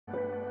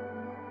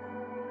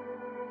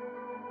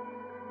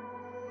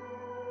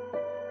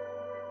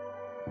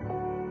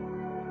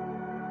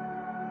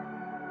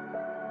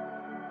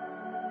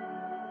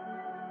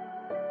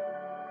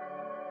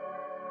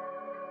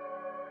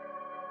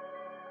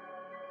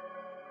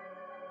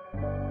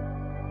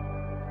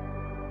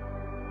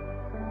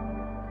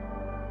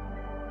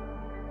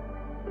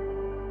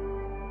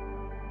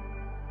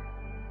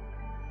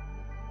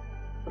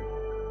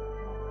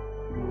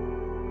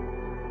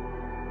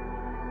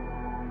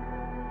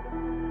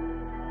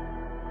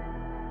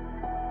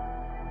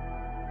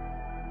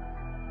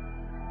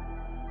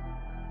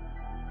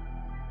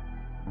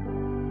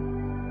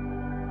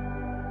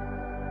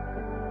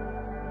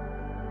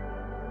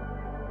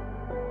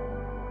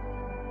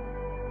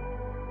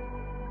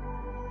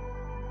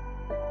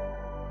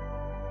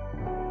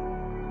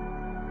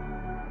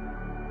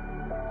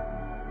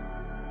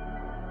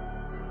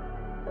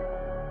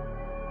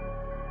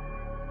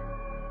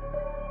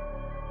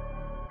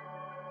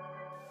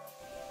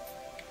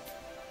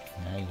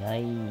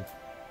Hai.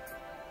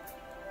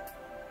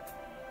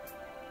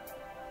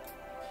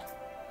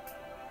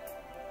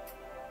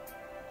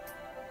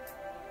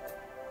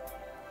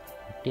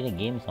 Ini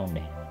game sound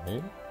deh.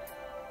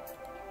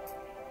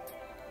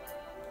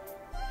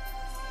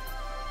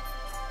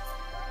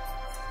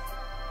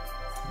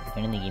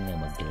 Ini game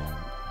yang bagus.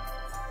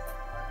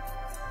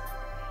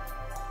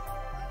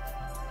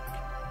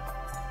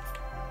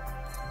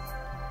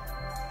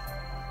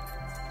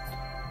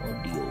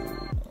 Audio.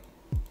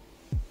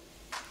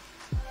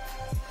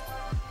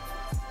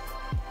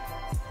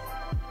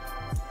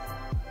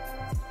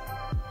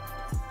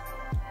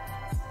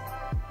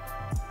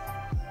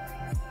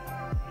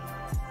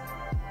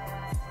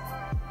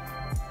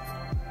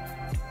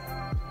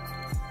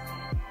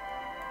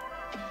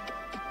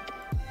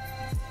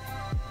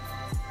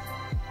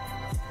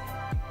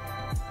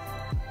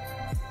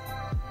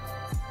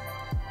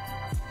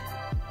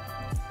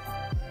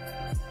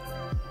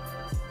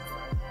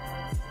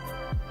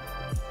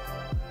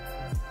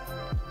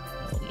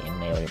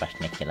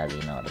 ප්‍රශ්නයක් කියලා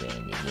දිනනවාට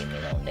මේ game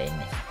එක උණ්ඩ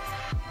ඉන්නේ.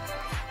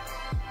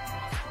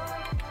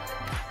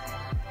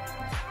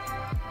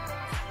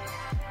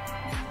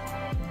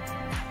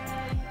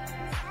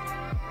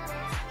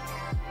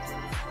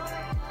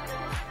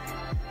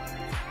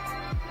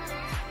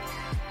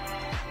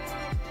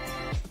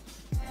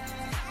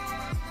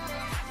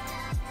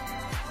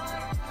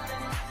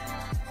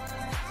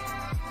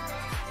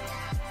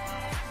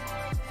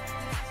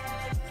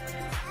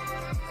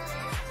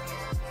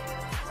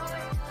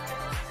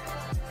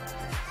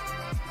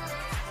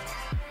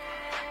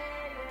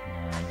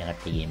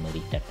 game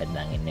restart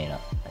කරන් ඉන්නේ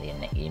නවා.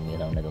 හරියන්නේ නැහැ. game එක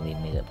රවුන්ඩ් එක තුන්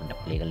game එක පොඩ්ඩක්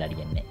play කරලා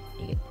හරියන්නේ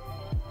නැහැ.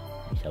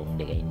 ඒක sound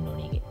එක ඉන්න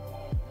ඕනේ ඒකේ.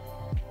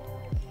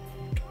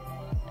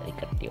 හරි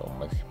කට්ටිය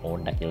ඔම්මස්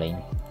පොඩ්ඩක් කියලා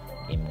ඉන්නේ.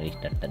 game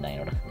restart කරන්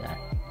දානකොට ගන්න.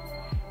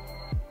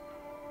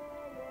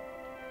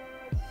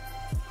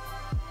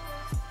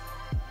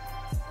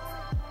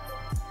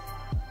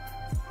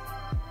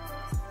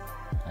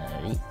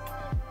 හරි.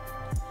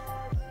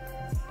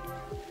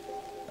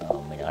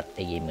 මම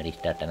අටේ game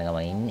restart කරන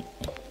ගමන් ඉන්නේ.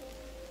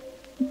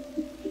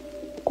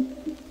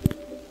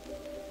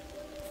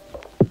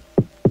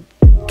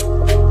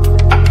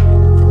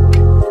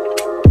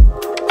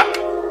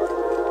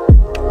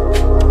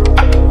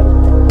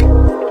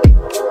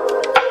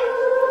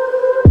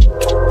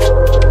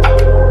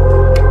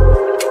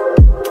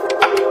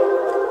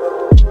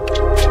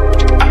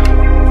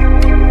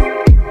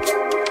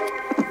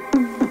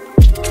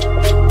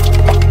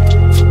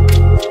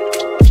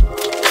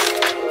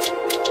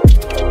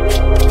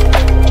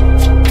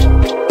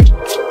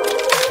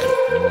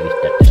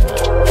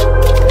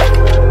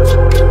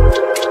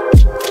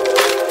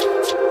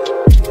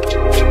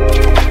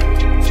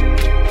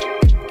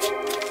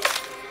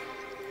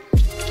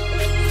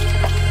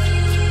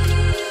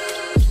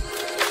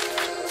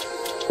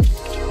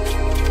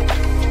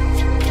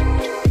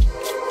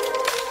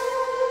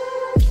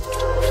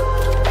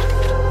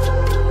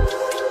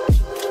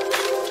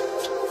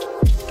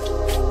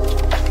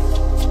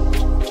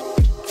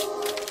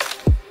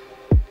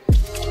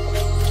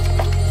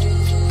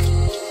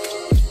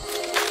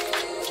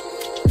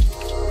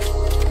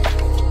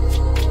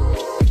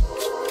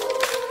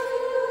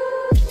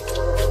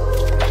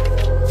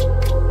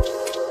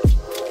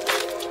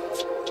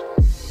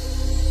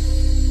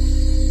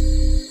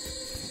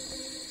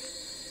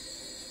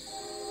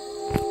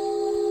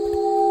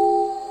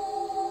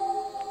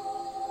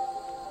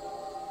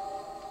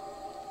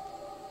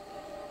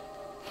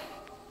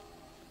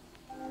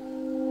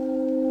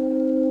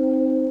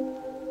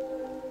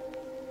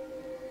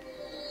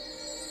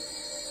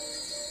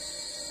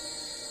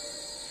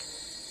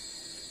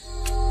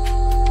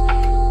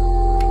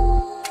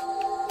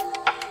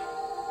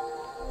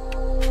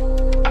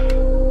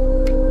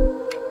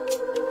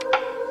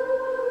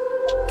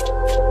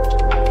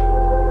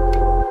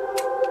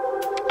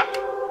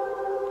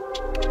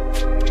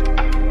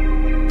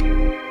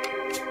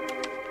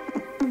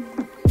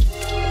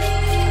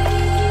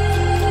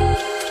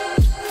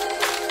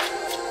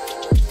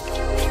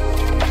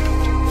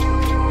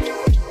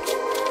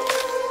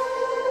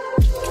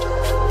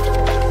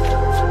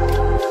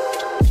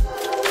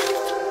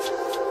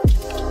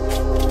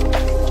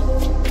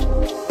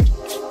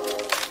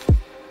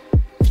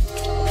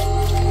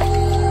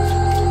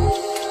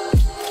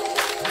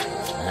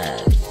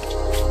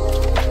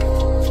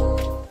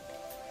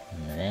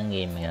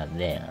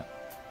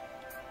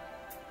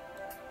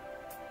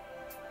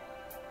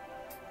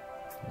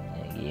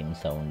 game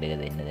sound එක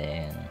දෙන්න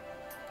දැන්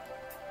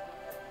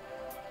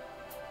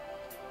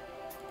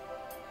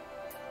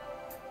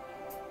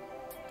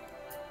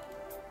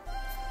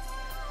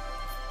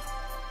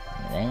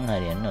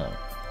හරියන්න ඕන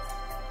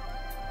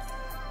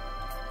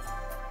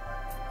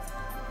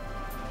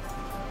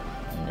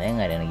දැන්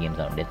හරියන game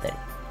sound එකත් හරි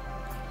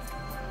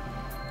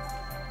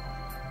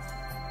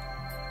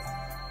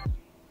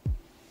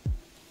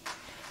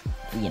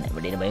ඉගෙන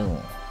බඩේට බයමු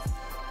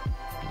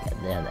අද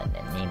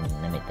හදන්නේ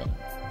මෙන්න මෙතන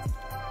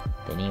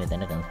තනිය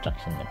මෙතන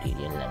construction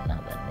material ගන්න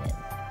හදන්නේ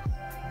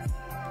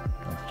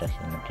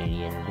construction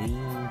material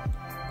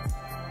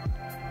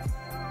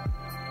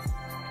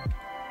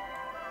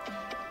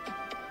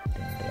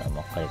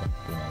කලක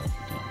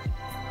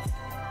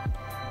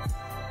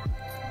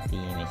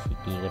තියෙනවා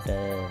සිටි එකට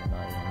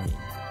මාල්ලන්නේ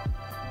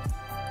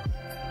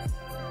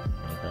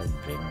මේක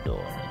බ්‍රෙඩ්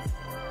ඕනේ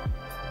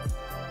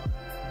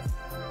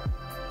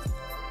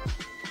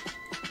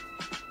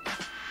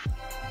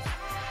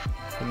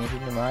මේක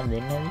මාල්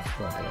දෙන්න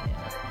විශ්වාස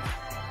කරනවා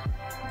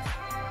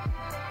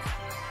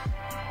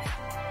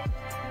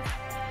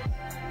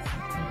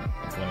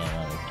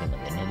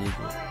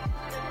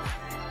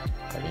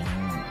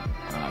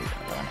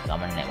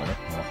kaman nih kalau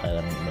mau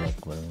kalian balik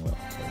belum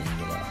ini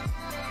juga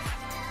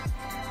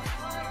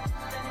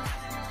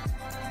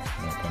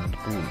mungkin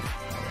itu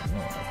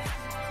no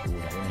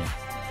udah ini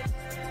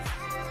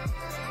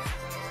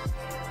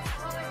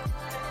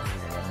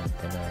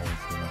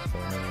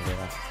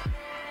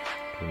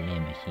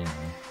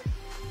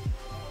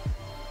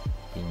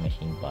ini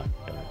mesin part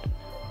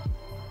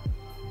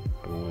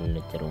tool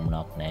cerum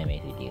nak naik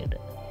mesin dia ada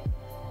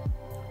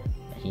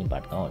mesin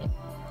part kau nih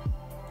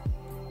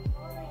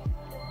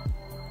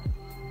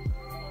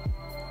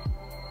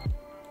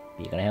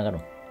කරය කරු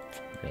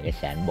ඒ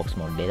සෑන් බොක්ස්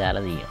මොඩ්ඩේ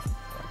දාලා දී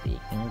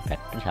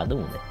ෆැක්ටරි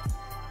හදමුද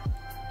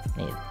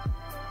නේද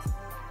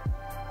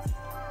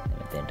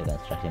මෙතෙන්ට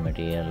කන්ස්ට්‍රක්ෂන්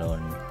මැටීරියල්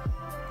ඕන්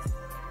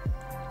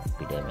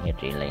පිට මෙහෙ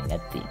train line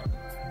එකක් තියෙනවා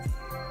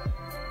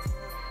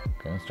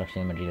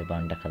කන්ස්ට්‍රක්ෂන් මැටීරියල්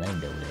බාන්ඩක් හදන්න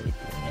ඉඩ උල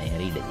තියෙනවා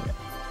හරි ඉඩ තියෙනවා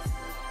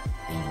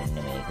මෙන්න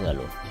මේක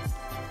ගලෝ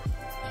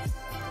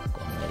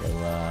කොහොමද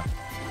ලෙවා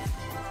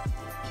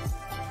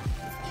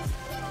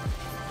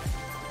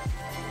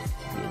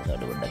මේක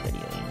අඩ පොඩ්ඩක් වැඩි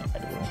වෙනවා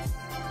අඩ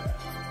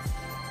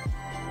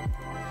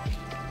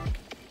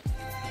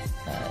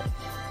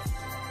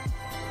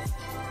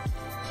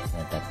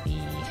tapi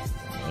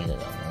ini gak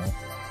kamu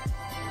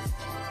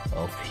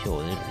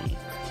offshore rig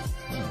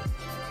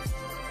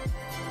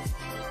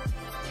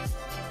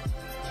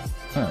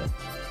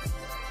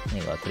ini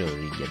gak terlalu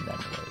rigid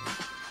dan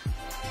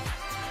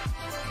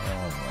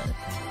oh mana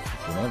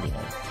puno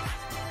tinggal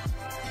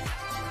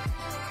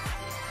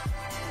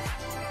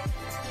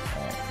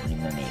 5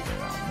 meter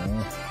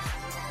kamu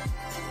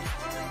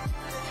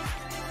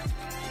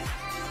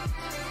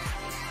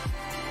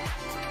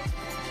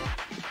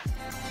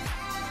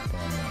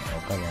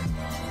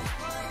lama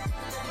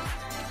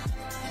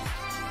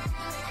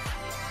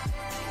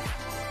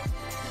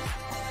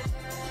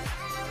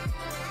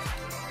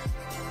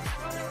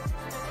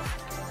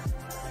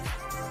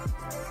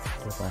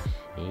terus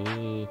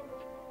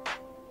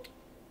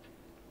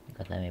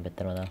kata mybet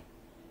terus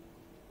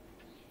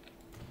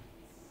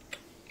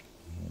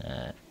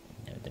nah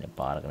ini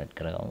par connect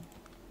කරගමු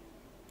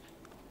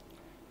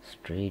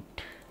straight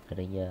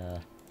kerja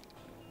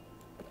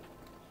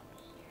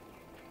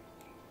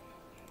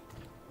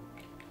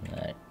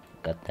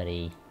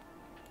Katari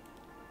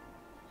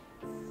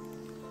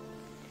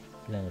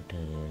ඊළඟට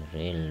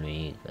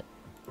රේල්වේ එක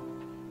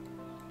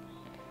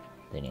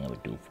දැන් අපි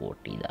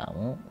 240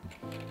 දාමු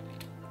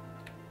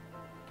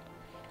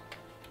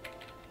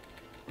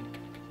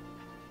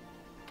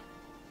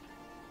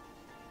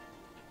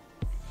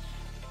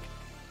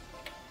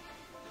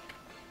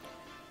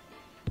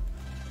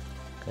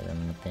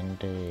කරන්න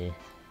තැන්ට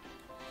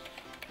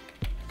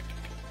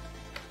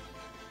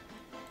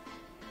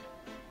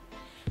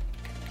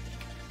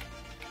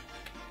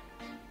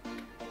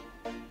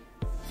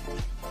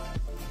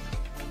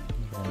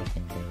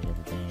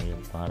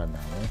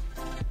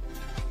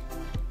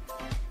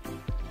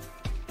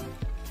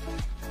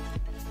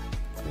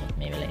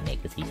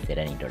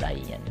සිස්සරනිට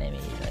ඩයි යන්න මේ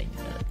රයින්න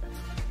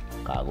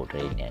කාගු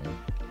train යන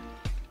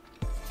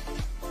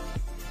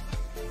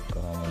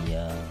කොහොමය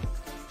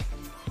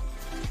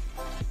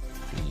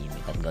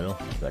මේකත් ගලෝ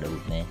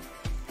වැඩකුත් නෑ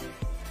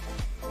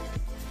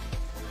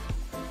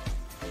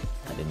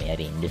අපි මේ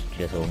හරි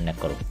ඉන්ඩස්ට්‍රියල් සෝන්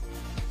එකක් කරමු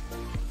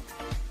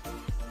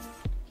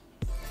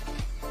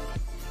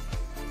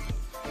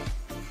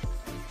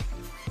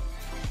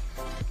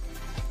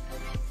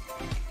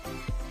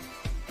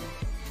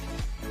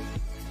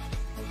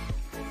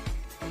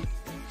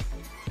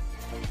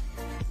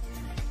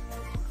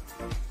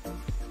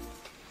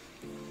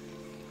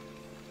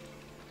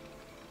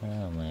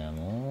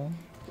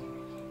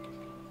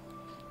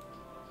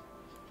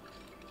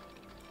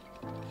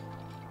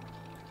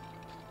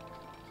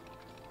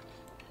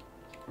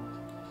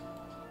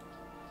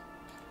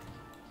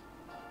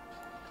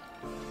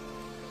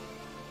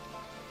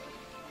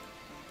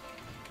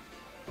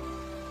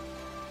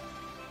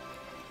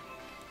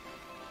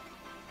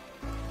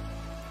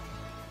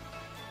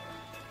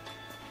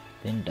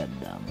Tendang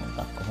damu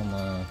tak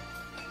koma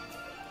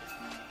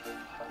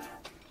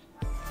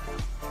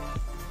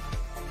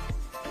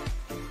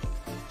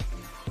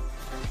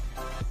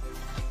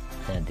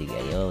nanti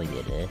gayo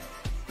je deh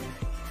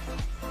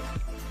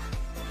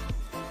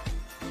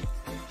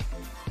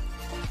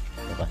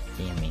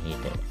pasti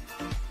mehit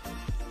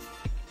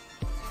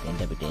yang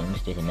tapi train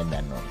station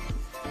dan no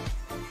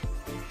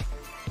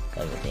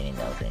kalau ini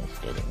tahu train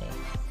station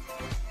ini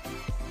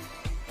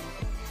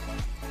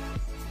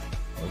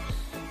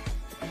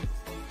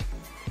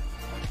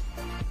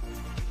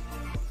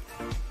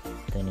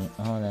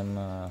oh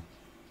lama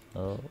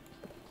oh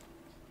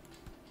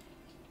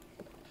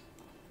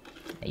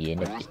Iya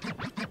nih.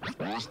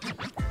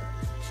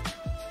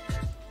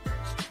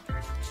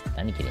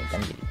 Tani kiri.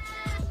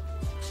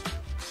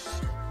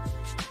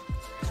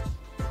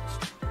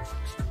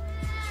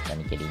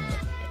 Tani kirinya.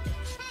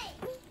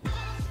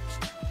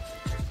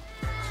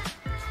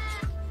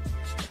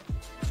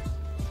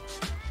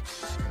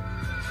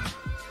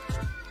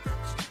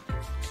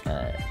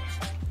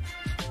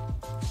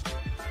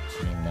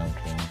 Ini down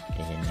train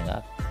station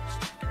එකක්.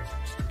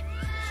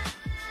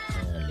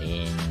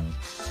 Lane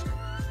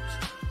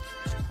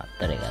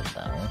 4 එකක්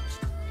දාමු.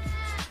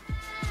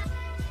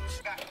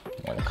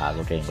 මොකද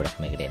කාගෝ train ගොඩක්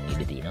මේකට එන්න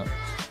ඉඩ තියෙනවා.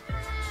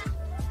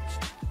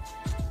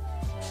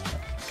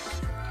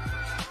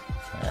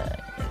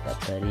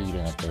 ඒකත් හරි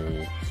ඊළඟට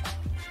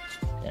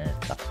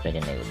ට්‍රක්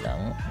ස්ටේෂන් එකක්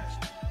දාමු.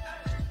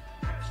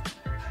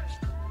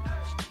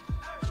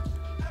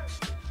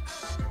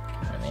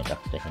 මේ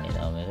ට්‍රක් ස්ටේෂන් එක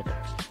දාමු මේකට.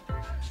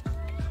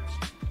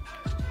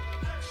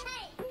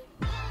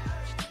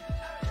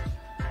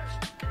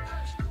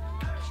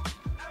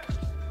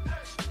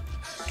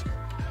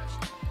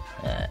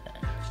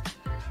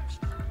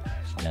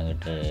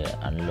 ඊළඟට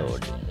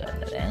අන්ලෝඩින්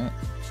කරන්න දැන්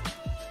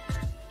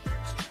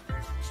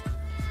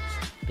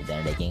අපි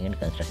දැන් ඩෙකින් and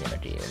construction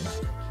material නේ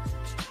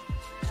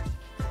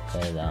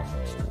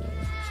කරගමු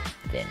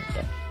දෙන්ට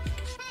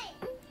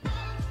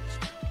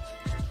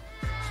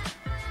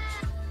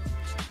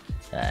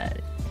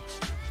හරි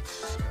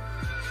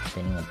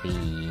දැන් අපි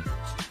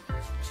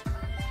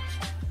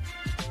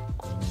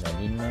කොහෙන්ද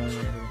දින්නේ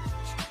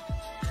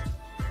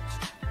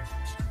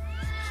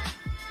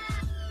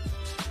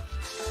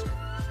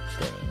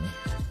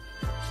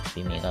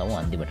ini kamu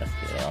anti berat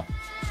ya.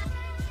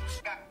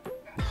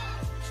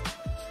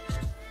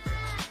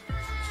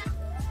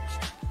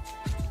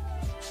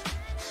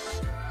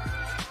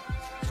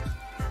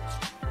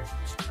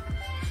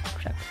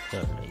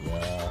 Traktor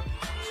ya.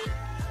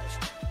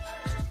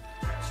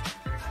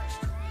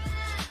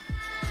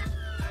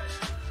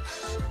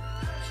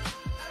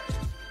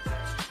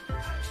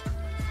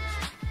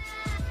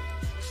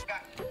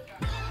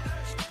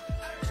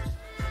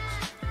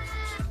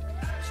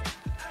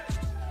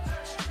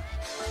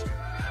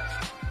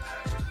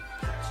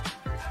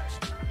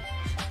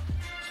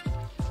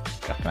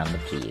 Number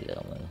 3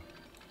 kamu.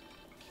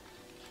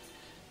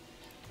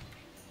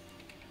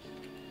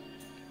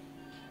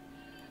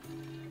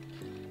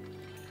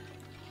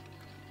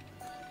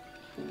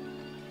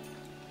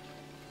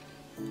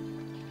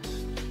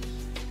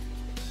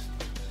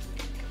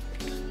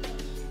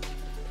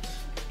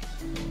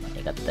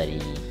 Dekat tadi.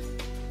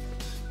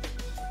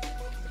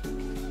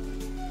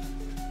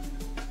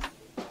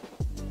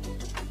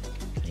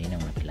 Ini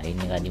nama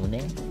lainnya kali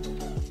mana?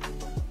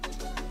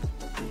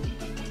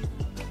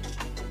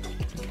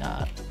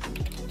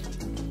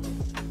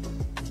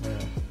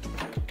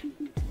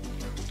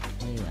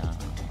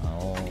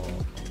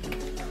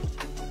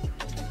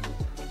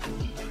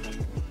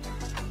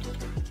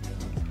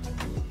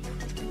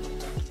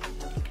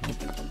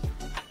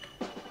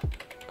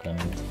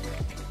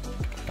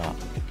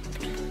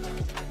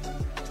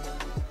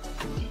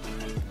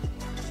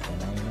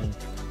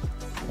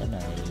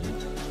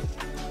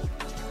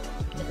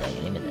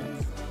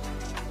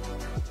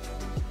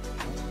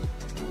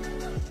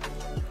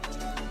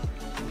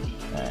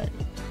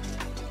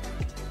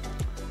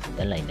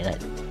 Lain kan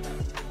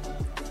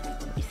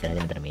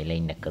ඉස්සරහින් තර මේ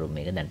ලයින් එක කරු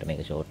මේක දැන්ට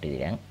මේක ෂෝට් ඉදි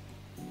දැන්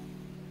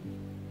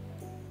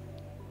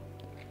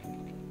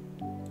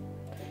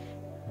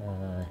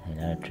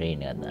එන ට්‍රේන්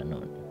එකක් දාන්න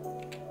ඕනේ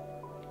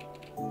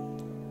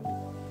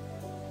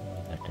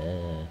ඒකට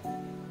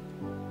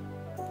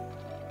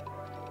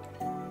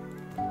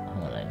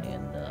ලයින්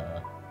එකක්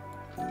දා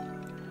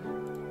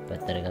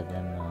පැත්තට එකක්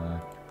දැම්මා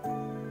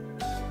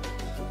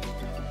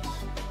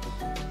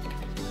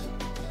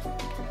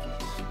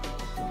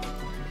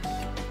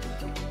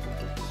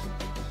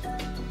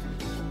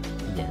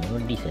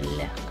diesel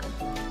lah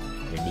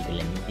ready ke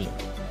nanti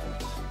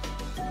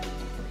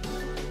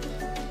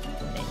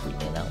nanti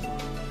dalam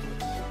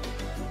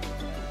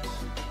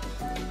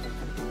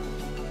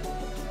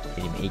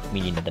jadi 8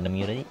 million na tanam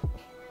yun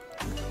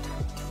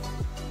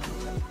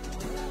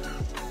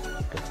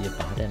kasi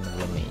paharan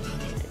belum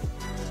ini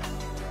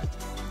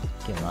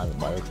kemal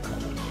balik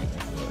kan ini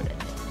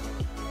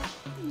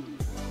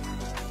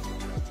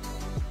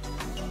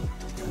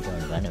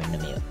mana mana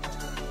ya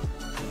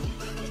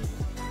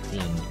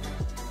ini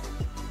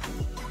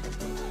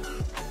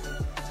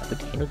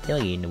Inut ya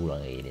gini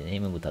bulan ini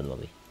buta dua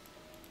kali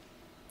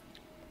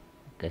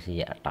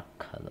kasih attack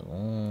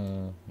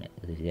kalau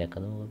kasih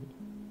kalau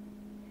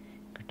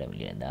kita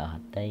beli ada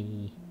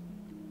hatai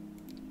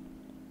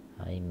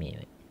hai me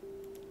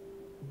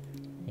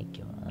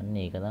ini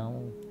aneh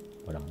kalau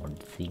orang mod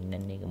scene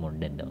nih ke mod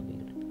dan dong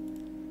gitu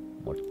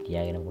mod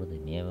tiga kena perlu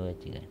ini apa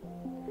juga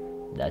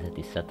dah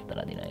satu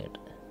terlah di naik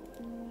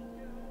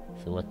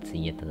suat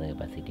sih terlah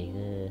pasti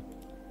ke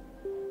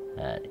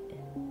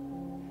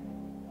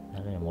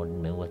ada mod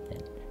mewah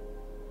kan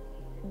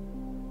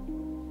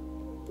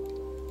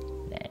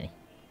nah nih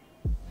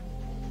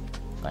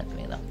kan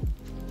merah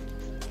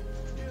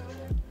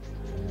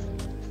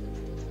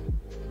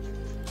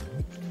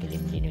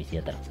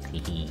 24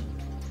 හිහි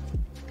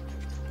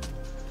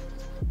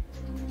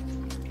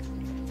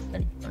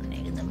හරි ඔන්න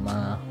ඒක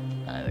දැම්මා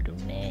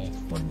වැටුන්නේ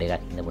mode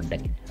එකක් ඉඳ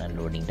පොඩ්ඩක්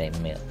loading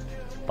time එක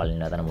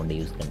පළවෙනි වතාවට මොඩ් එක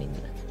යූස් කරන්න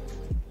ඉඳලා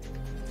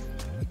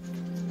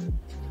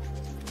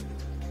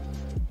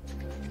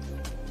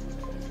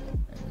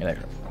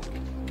වැටුණා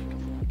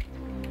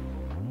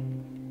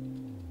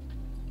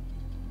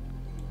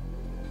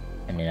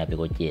අනේ අපි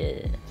කොච්චිය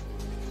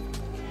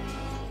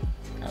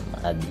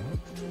අම්මා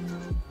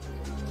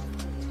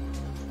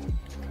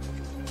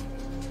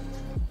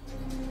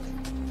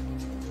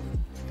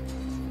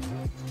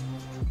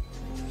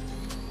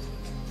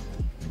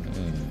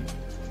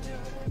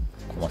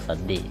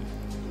සද්දේ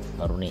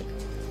මරුණේ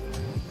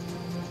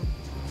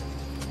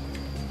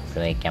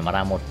මේ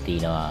කැමරා මොඩ්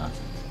තියෙනවා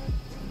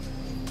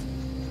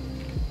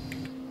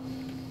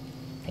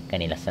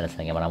එකනේ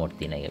ලස්සන කැමරා මොඩ්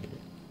තියෙන එක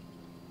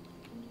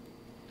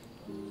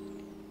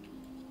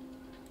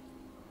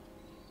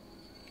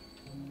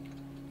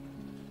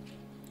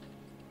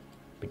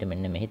පිට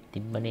මෙන්න මෙහෙත්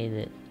තිබ්බ නේද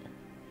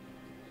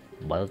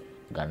බල්ක්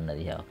ගන්න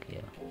දිහා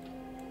කියලා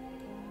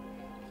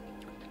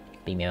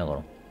අපි මේව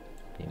කරමු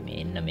අපි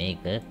මෙන්න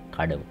මේක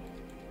කඩමු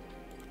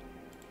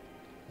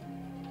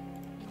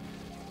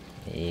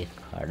ඒ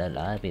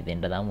කඩලා අපි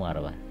දෙන්න දාමු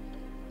අරවා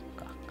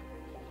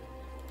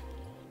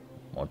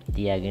මොඩ්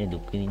තියාගෙන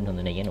දුක් විඳින්න හොඳ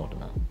නැහැ කියන උට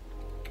නා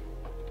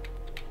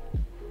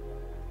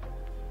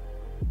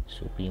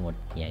සුප්‍රීම මොඩ්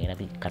තියාගෙන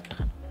අපි කට්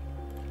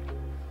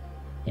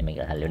කරනවා මේක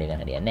හල්ලුනේ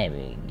ගන්න හරියන්නේ නැහැ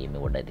මේ ගේම්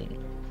එක පොඩ්ඩක්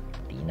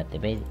තියෙනත්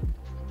එපේ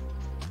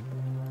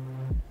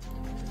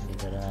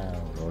ඉතල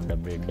රෝඩ්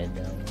අප්ඩේට් එකක්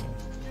දාමු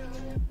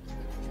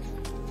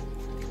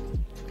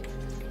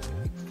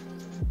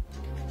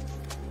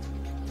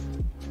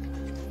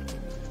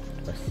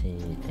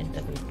then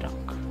the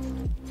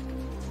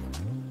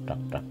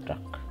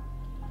truck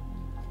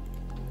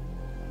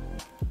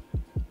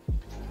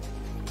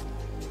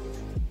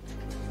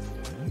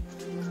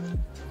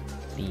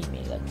P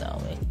මේ ගත්තා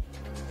මේ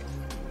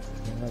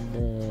මොකද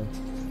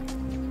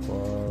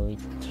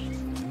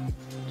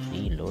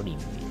 3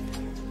 loading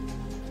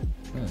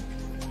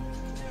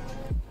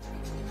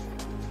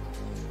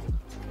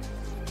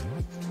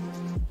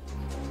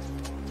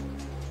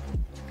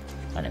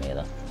අනේ මේක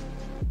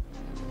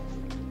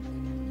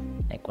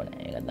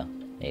එක්කනේ ඒක දා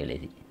ඒක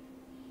ලේසි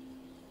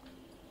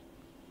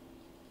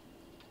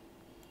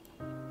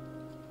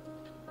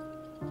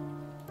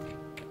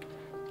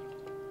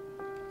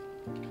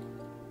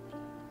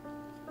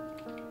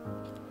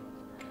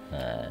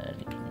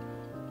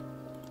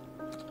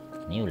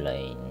new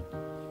line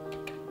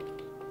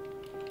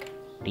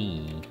D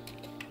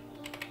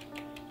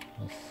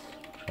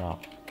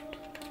struct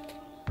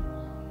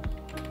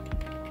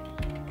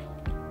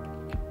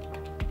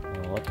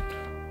what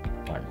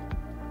one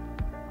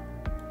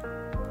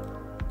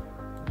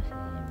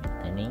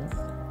settings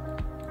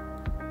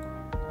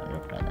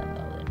unlock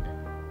කරන්න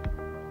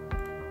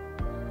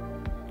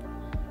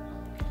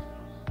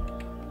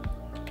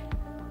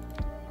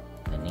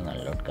setting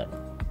unlock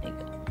කරන්න ඒක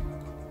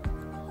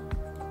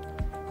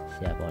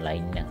siapa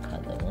line එකක්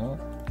හදමු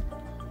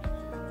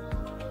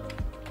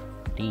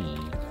D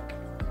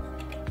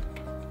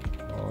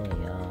oh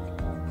ya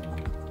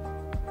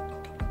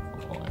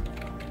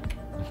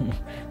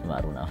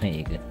maruනා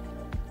මේක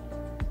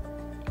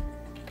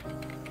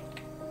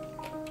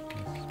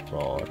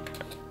Sport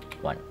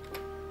 1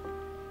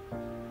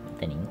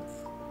 settings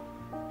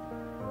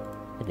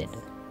එතෙන්ට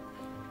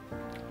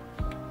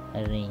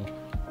හරි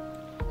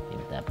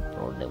kita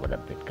upload එක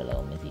අප්ඩේට්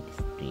කළා මේ city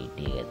street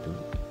එක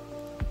ඇතුළේ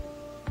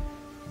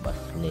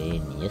bus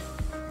lane yes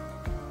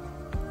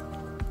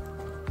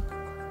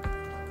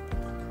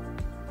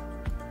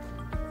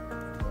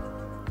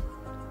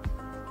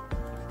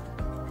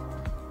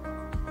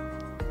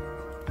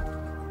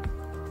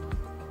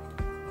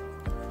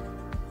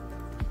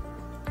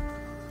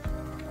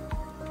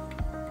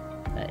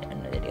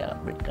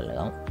අප්ඩේට්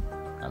කරලා ගමු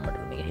අපිට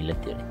මේක හිල්ලත්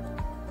තියෙන්නේ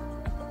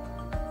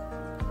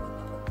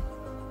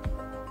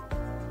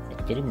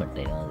එච්චරින් මට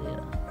එනවා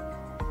දෙනවා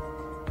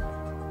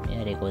මේ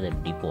හරි කොහෙද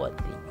ඩිපෝ එකක්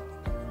තියෙන්නේ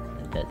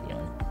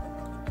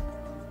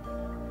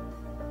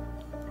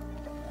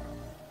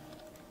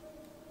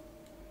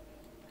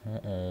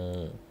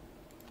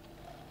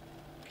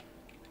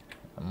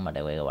මට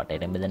ඔය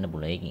වටේට බෙදන්න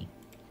පුළුවන් එකකින්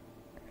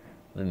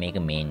අපි මේක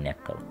මේන් එකක්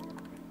කරමු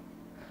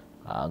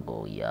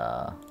ආගෝ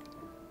යා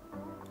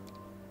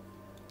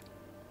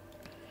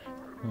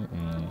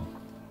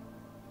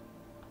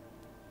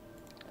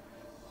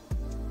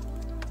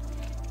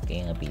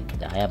Kaya nga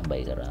pindah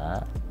bay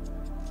kara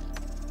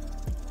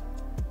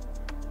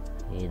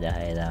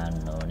dahil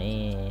ano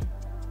ni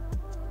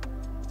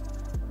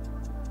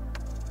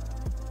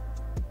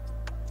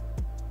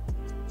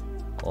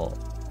ko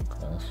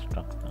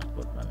construct na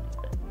put na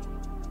nito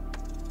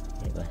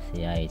diba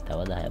siya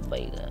itawa dahil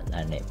bay ka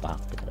dahil na ipak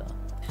kira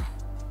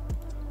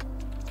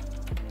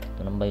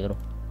ito nang bay karo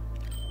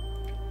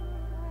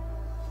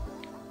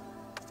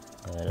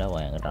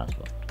lawa yang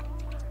transport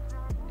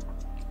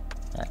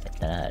nah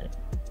ito na hari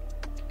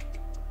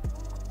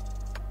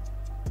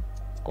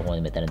ko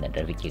කොහොමද මෙතන දැන්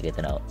traffic එක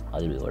එතන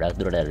අදුරු ගොඩක්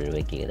දුරට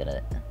traffic එක එතනද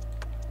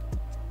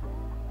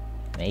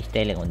මේ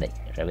style එක හොඳයි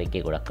ට්‍රැෆික්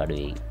එක ගොඩක් අඩු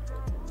වෙයි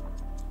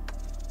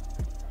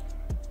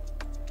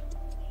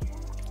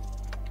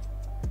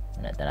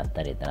නැතනත්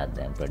හරි එතනත්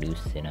දැන්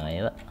ප්‍රොඩියුස් වෙනවා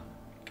ඒවා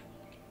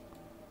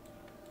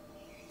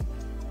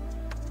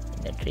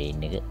ඉන්න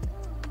ට්‍රේන් එක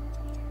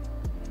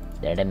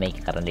දැනට මේක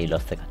කරන්ට්ලි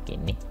ලොස් එකක්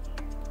ඉන්නේ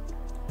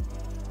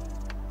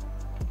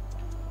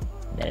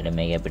දැනට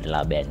මේක අපිට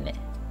ලාභයක්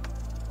නැහැ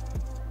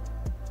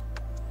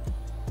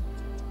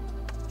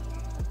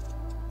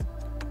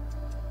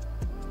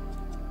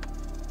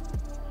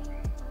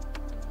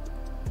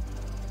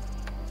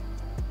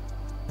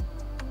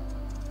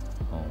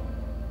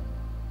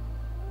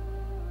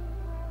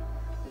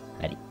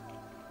හරි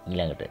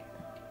ඊළඟට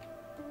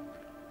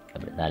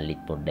අපිට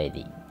සල්ලිත් පොඩ්ඩයි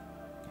තියෙන්නේ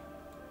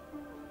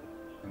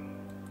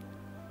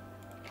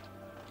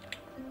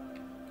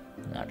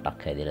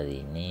නටක් හැදිලා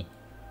තියෙන්නේ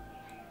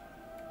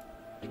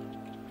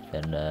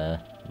දැන්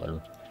බලමු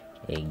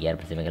ඒ ගියර්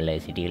පස්සේ මේක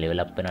සිටි එක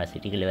ලෙවල් අප් වෙනවා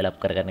සිටි එක ලෙවල් අප්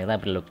කරගන්න එක තමයි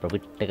අපිට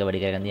ප්‍රොෆිට් එක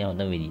වැඩි කරගන්න තියෙන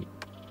හොඳම විදිය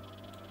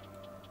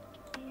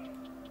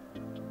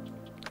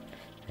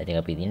ඉතින්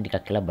අපි ඉතින්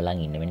ටිකක් කියලා බලන්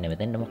ඉන්න මෙන්න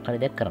මෙතෙන් මොකක් හරි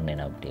දෙයක් කරන්න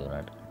වෙනවා අපිට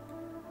උනාට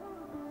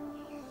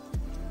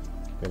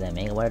දැන්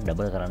මේක වඩා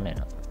ඩබල් කරන්න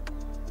වෙනවා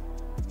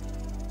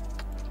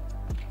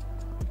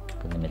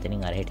කොහොමද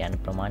මෙතනින් අරහෙට යන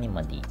ප්‍රමාණය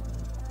මදි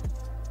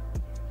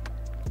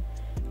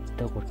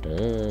එතකොට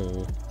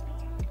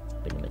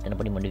මෙතන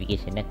පොඩි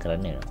මොඩිෆිකේෂන් එකක්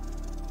කරන්න වෙනවා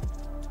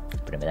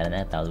අපිට මෙතන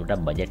දැන්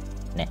තවදුරටත් බජට්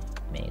නැහැ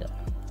මේක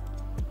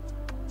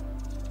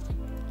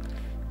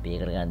පේ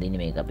කරගන්න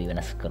දෙන්නේ මේක අපි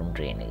වෙනස් කරමු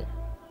ට්‍රේන් එක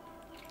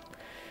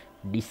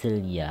ඩීසල්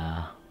ගියා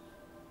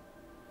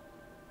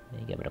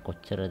මේක අපිට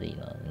කොච්චර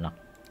දෙනවද නක්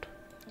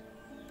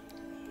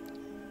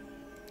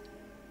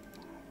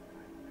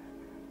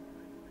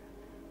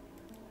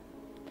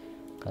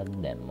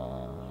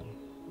කන්දම්මා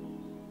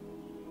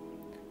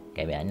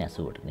කැබයන්නේ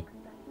 80ට නේ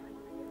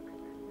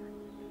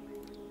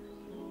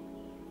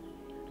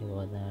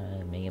ඒවද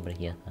මේක අපිට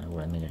කියන්න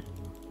ඕන මේක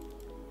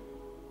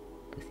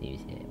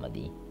කසිවිසේ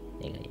මදි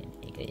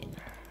ඒකයි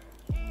එන්නේ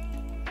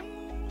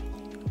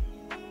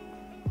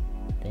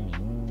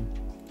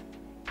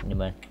ඉන්න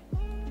බෑ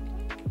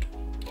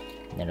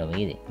දැන්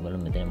මේකද බලමු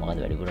මෙතන මොකද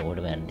වැඩිපුර කොට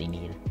යන්න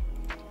තියෙන්නේ කියලා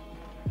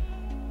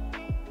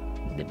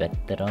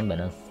දෙපැත්තටම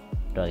බැලන්ස්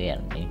වගේ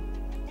යන්නේ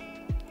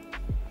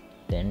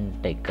දැන්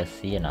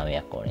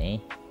 109ක් ඕනේ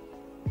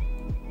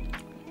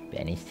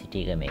පැනිසිටි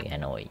එක මේක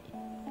හැනෝයි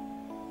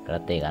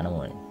කරත් ඒක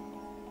අනමෝනේ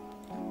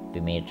අපි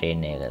මේ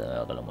ට්‍රේන් එක තමයි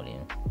ඔකල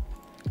මුලින්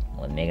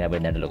මොකද මේක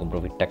අපිට දැන් ලොකු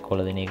ප්‍රොෆිට් එකක්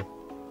හොල දෙන එක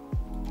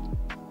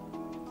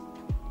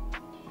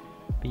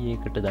අපි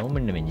ඒකට දාමු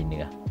මෙන්න මේ එන්ජින්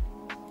එක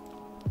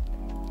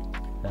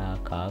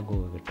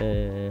කාගෝ එකට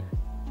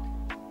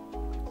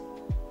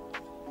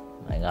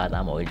මම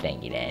ගාතාම ඔයිල්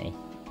ටැංකි නෑනේ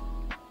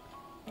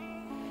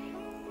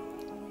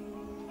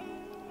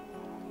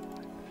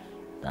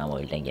තාම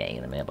ඔයිල් ටැංකි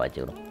එකන මේ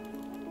පාවිච්චි කරමු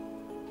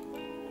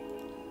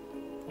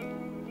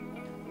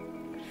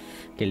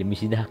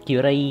කෙලිමිසි 1000ක්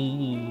ඉවරයි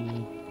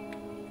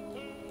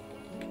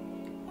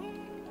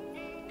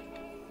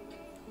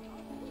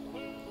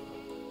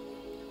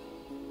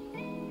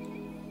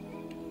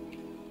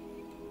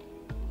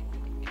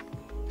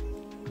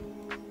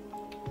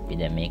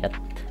දැන් මේකත්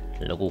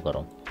ලොකු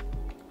කරමු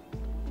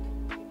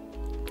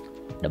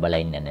ඩබල්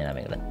ලයින් යන්නේ නැහැ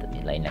මේකට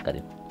මේ ලයින් එක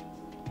අදිමු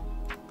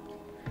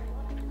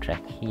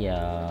track here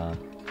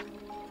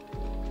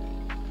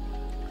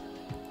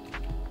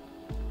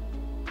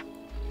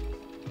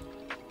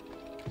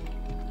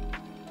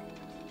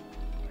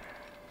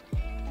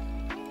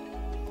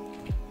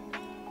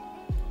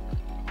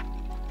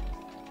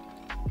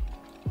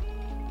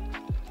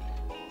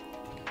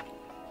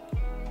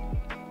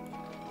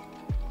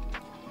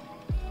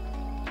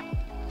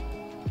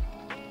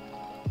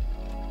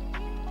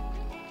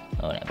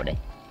ඕනේ අපිට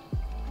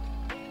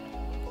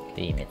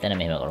ඉතින් මෙතන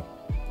මෙහෙම කරමු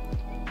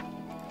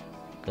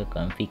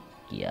config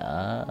kiya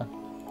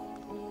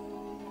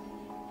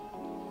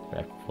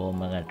platform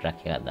එක track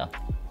එකක්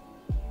දාමු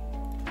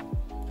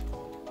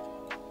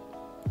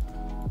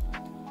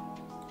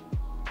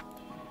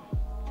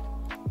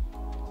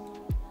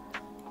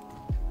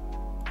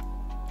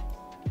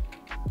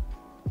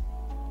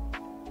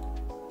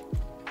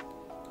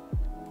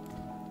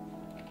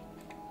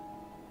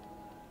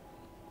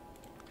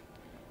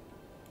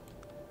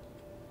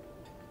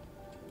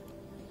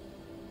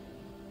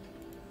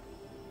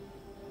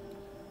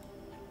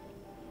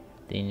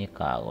ini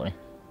cargo nih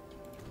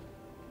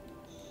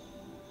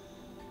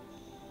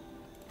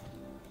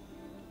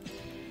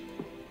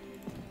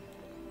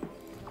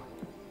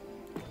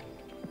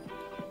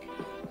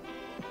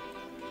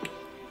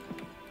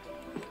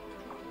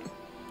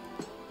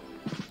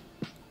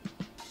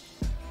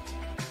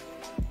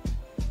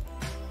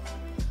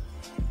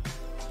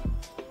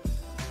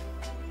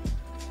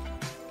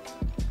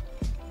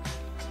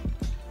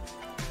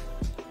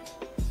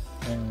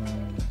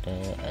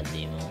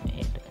adimo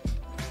itu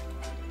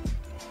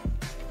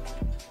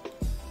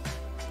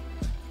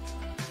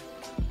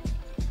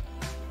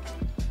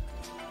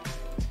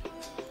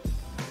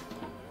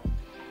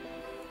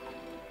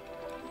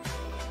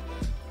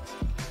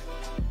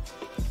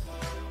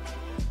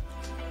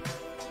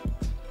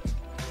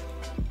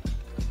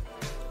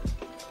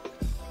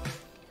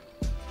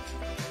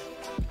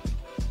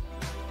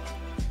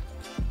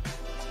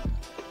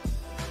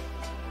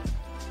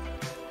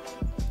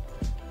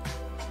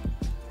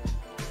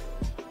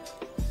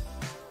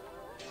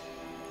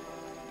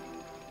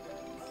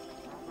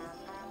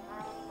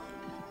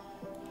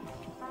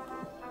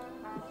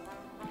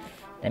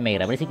දැන්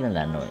මේක අපිට සිග්නල්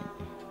දාන්න ඕනේ.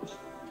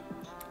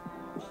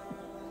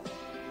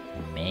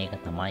 මේක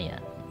තමයි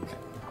යන්නේ.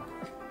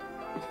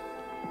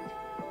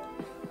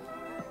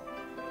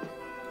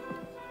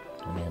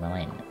 මේක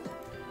තමයි එන්නේ.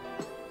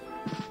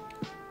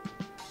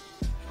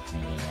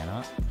 මේක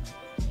යනවා.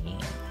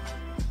 මේක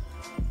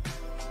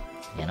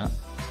යනවා.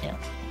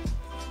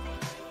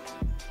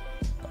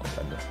 ඔව්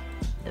බඩ.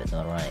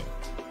 දෙතන වරයි.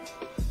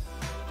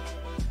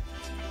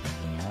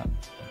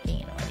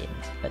 මේක යනවා.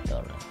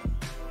 පැත්තවල.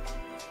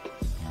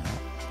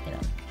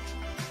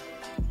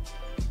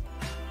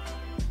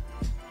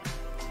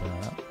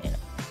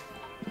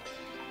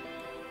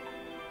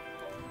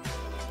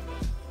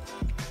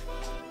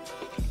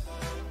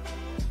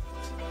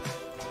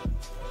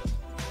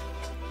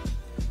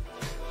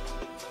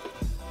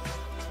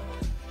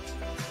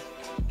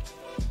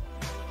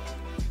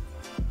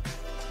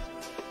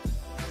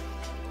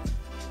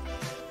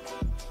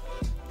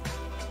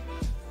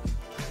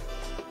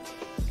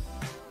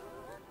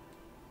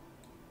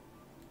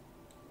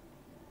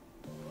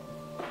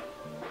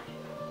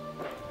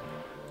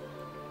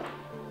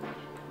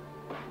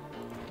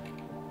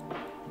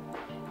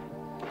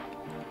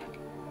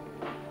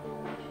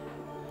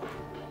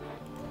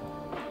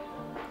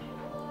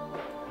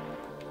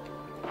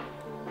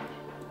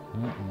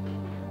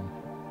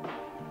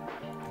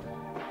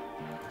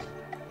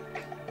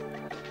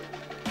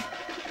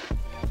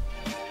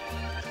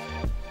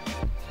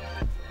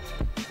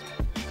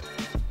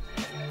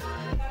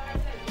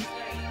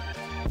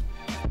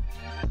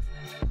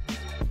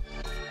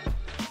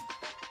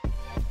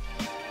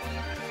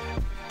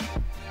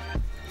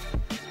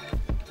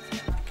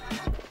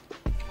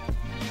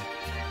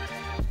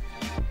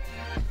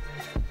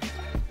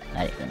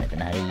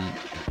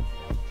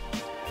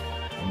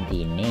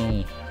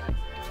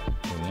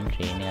 Hari ini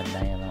train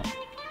ada ya no.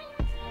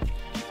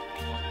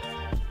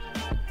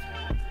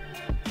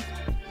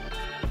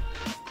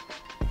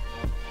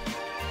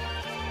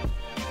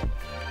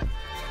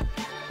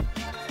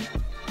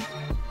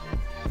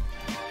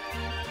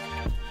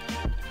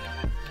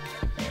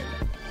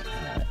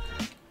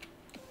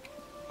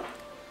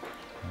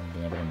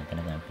 Dia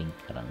benar-benar pink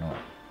karena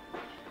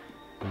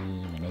di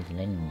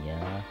manajemen ya.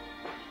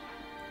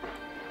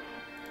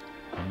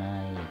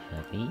 Naik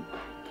tapi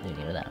itu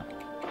dia dah.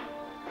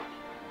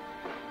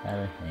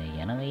 Harus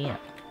ya namanya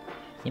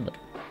simpel.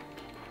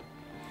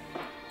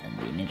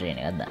 Nanti ini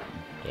train ada,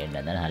 train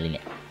ada hal ini.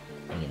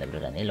 Yang kita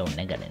berikan ini loan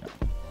kan ini.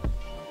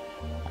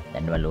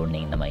 Dan dua loan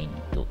yang nama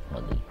itu,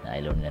 nanti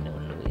I loan yang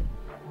dulu ini.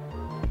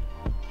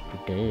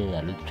 Kita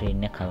lalu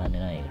trainnya kalah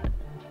dengan itu.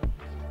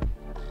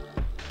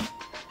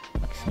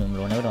 Maksimum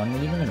loan apa 1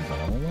 million kan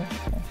berapa?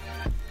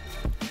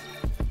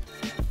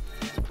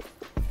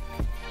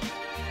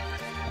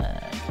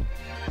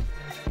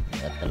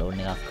 Loan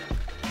එකක්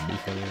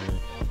diesel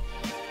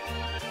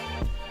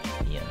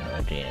යනවා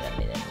train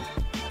ගන්න දැන්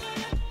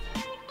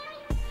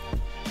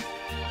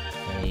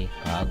ඒ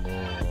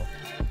කාගෝ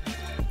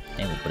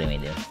මේ උඩරේ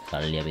මේද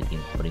සල්ලි අපි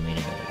තින් උඩරේ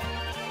මේද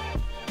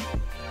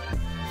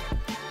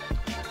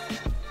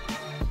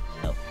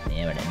ඔව්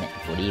මේ වැඩන්නේ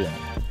පොඩි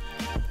වනේ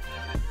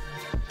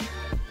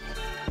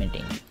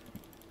මෙන්ටේන්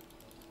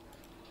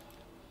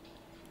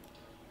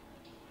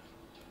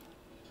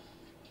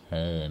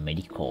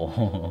මෙඩිකෝ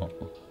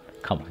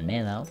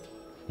කමන්නේ now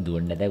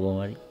දුවන්න නැත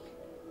කොහොමරි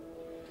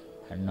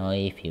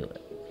හනෝයි ෆියුල්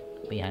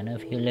අපි හනෝ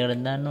ෆියුල්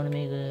එකට දාන්න ඕනේ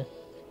මේක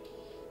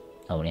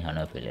අවුනේ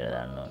හනෝ ෆියුල් එකට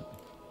දාන්න ඕනේ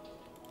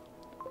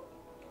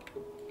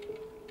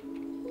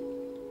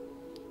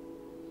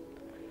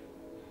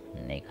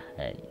මේක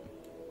හරි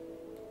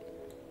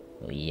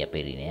ඔය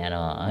අපේ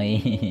යනවා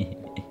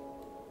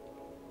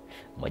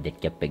බජට්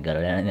කැප් එක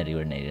ගලවලා යන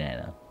රිවර්ඩ් නේද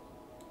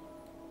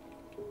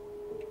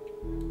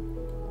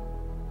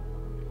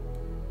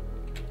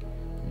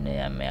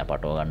मैं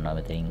पटो करना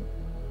everything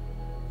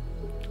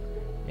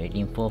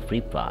waiting for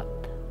free path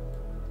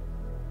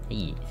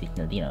hey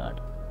signal di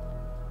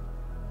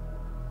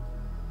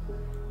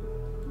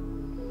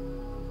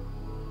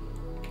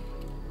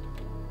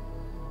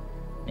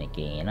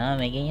na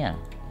making ya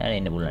ada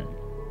ini bulan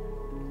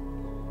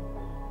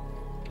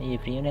hey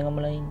free ni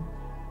kamu lain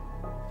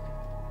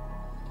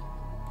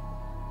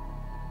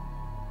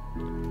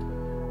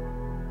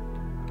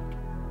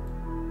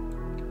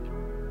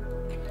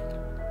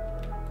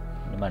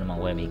mana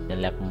mau web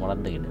lap morat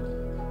gitu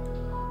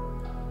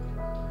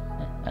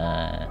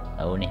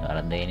aku nih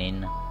warat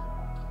ini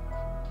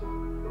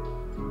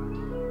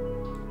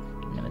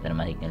meter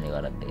masih kali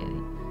warat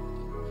gitu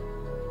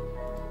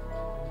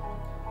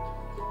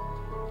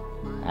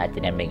aja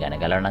nih begana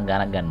kalau nang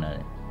ganak gan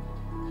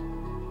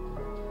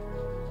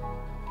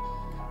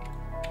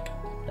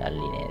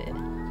kali nih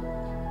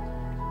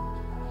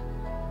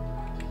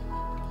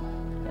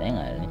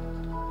enggak nih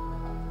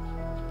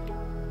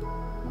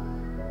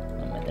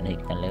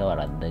signal එක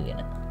වරද්දගෙන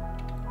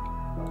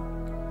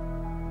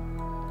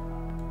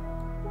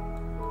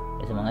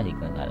එසේ මම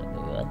signal කාලේ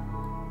දුවත්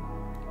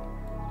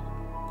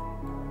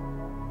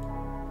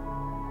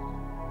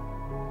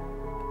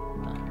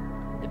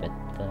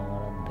දෙපැත්ත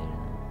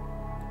වරද්දගෙන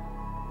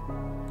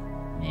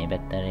මේ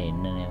පැත්තට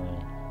එන්න නේ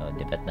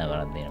දෙපැත්තම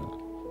වරක් දෙනවා.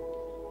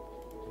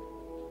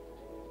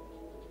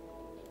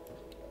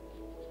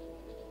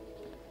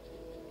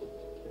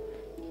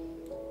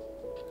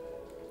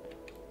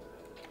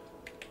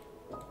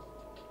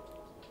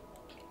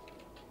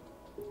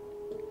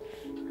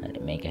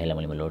 මේක හැල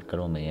මුලින්ම ලෝඩ්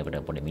කරමු. මේක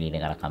අපිට පොඩි මිලියන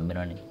එකක් හම්බ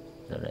වෙනවනේ.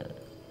 ඒතකොට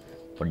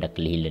පොඩ්ඩක්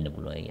ලිහිල් වෙන්න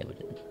පුළුවන් ඒක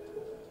අපිට.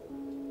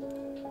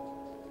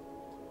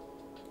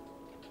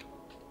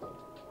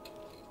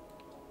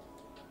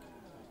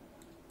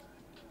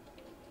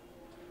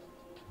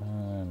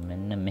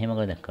 මෙන්න මෙහෙම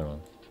කරලා කරමු.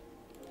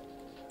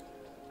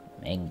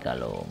 මේක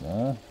ගලවමු.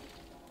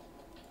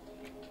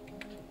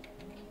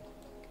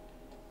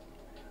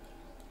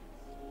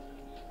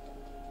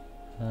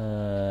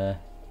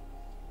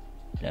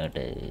 ඊළඟට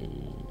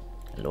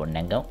ලෝන්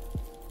එක ගමු.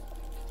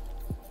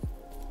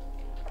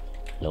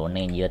 ලෝන්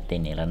එකෙන් ජීවත්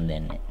වෙන්නේ ලන්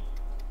දෙන්නේ.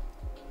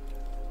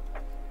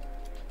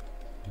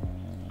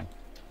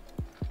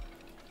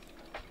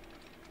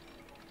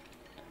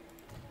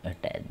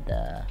 ඇටද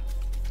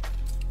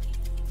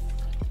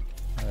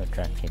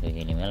ට්‍රක් එක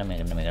ගෙනියලා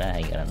මේකට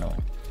හයි කරන්න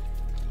ඕනේ.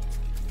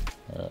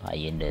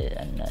 හයි එන්ඩ්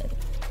අන්න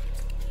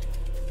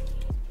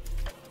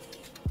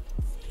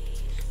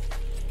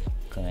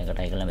මේකට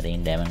හයි කළා.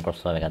 මෙතනින් ඩයමන්ඩ්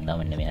ක්‍රොස් වව එකක්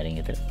දාමු. මෙන්න මේ හරියට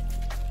විතර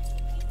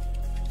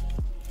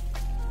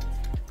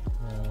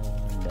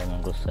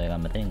ඩයමන්ඩ් ක්‍රොස් වව එකක්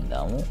මෙතනින්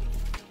දාමු.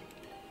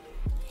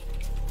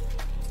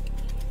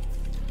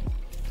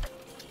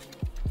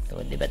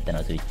 ඒක දෙපැත්තම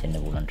ස්විච්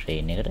වෙන්න පුළුවන්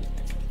ට්‍රේන් එකට.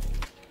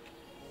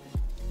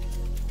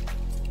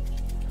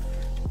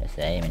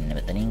 එසයි මෙන්න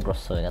මෙතනින්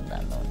ක්‍රොස් වව එකක්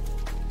දාන්න ඕනේ.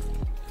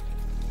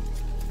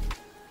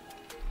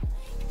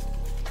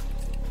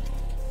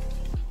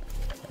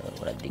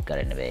 ගොඩක් දික්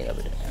කරන්න බෑ ඒක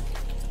අපිට.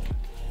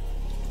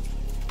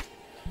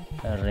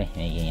 හරි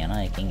මේකෙන්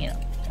යනවා එකකින්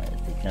එනවා.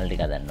 සිග්නල්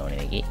ටික හදන්න ඕනේ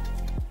මේකේ.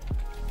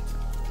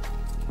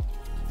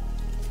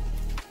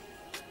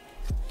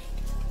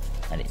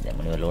 හරි දැන්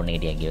මොනවා ලෝන් එක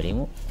ටිකක්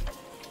ගෙවරිමු.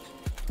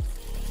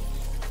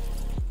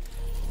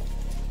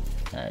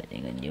 හරි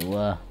ඒක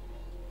ගෙවුවා.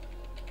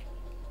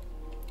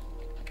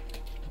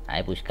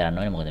 ආයෙ පුෂ් කරන්න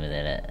ඕනේ මොකද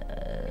මෙතන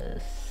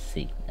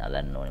සිග්නල්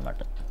ගන්න ඕනේ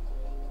මට.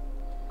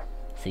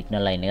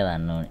 සිග්නල් ලයින් එක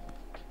දාන්න ඕනේ.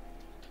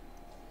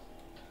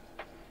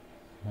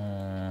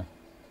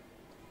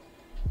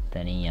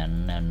 තනින්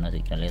යන්න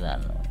සිග්නල් එක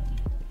දාන්න ඕනේ.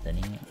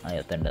 තනින් ආයෙ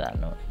උතෙන්ට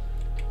දාන්න ඕනේ.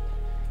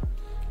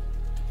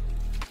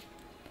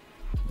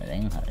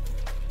 දැන් හරි.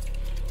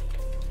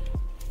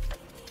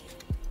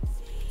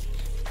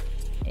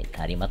 ඒක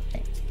හරිමත්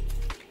නැහැ.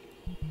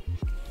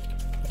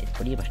 ඒක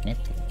පොඩි ප්‍රශ්නයක්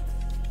තියෙනවා.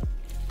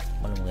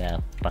 බලමු ගා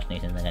ප්‍රශ්න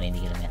විසඳගන්න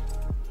ඉඳී කියලා මෙයා.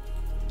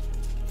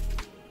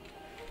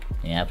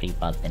 මෙයා ෆ්‍රී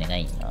පාත් වෙන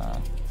එකයි ඉන්නවා.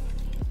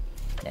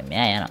 දැන්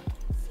මෙයා යනවා.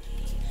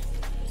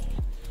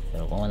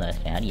 ඒක කොහොමද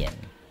හරියන්නේ?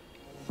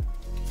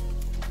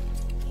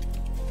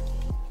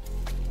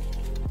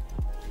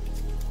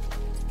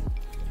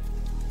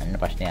 අන්න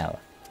ප්‍රශ්නය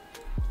ආවා.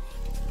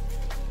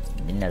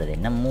 දෙන්නට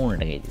දෙන්න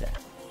මූණට ගෙදිලා.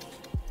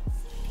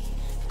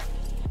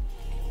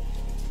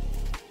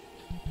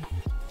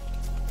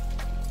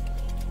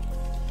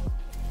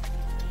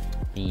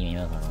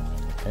 මේව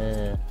කරමුද?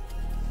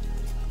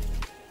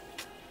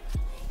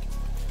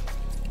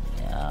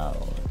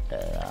 යාවට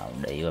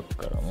ඩයිව්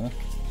කරමු.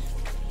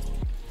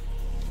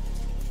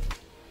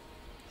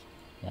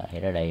 යා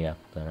හෙට ඩයිව්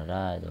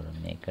කරලා එතකොට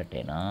මේකට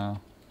එනවා.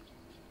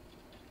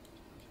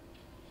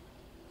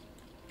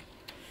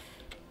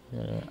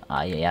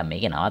 ආයෙ යා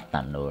මේක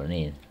නවත්තන්න ඕනේ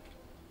නේද?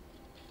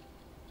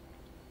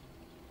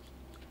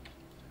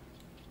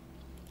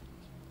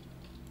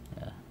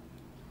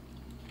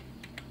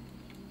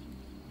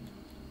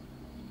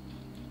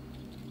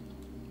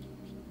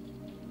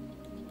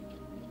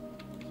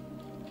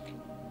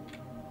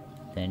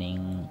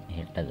 එතනින්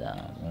හෙට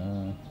දාමු.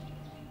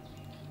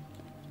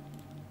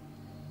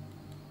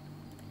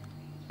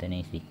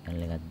 එතනින් සිග්නල්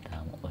එකක්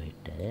දාමු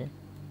ඔහෙට.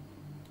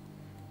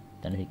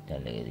 එතන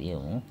සිග්නල් එක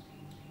දියමු.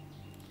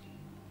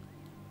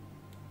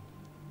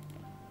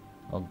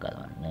 ඔක්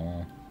ගලවන්න.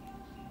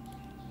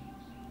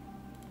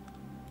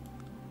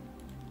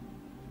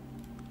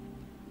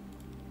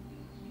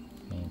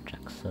 මේ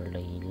ට්‍රක්ස් වල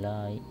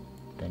ඉලයි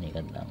එතන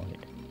එකක් දාමු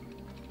ඔහෙට.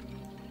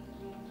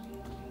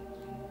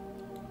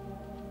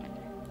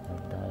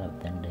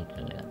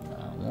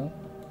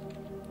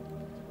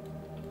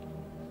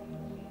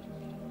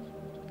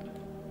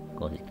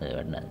 කොහොමද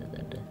වැඩනද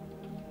දැන්ට?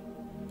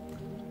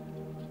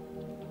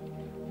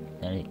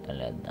 දැන්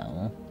ඉතලයක්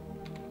දාමු.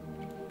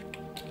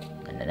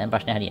 දැන්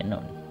ප්‍රශ්නේ හරියන්න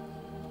ඕනේ.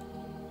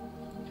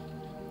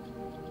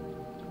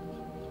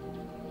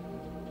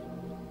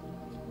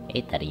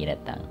 ඒත් හරිය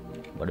නැත්තම්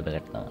බොඩු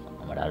පැකට් තමයි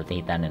මට අලුතෙන්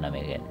හිතන්නේ නැහැ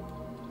මේක ගැන.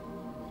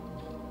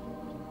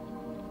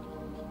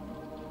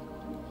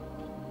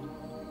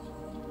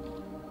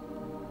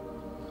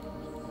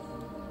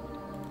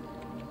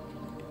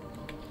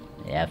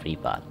 එයා ෆ්‍රී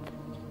පාත්.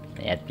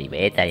 ඒත් ෆ්‍රී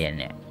ඒත්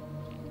හරියන්නේ නැහැ.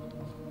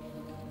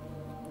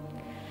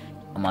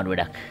 අමාරු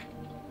වැඩක්.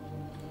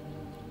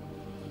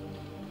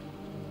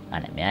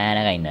 අනේ මෙයා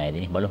යනකම් ඉන්නවා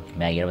ඉතින් බලමු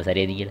මෙයා ඊට පස්සේ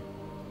හරියද කියලා.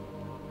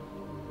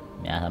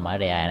 මෙයා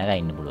සමහරට එයා යනකම්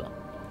ඉන්න පුළුවන්.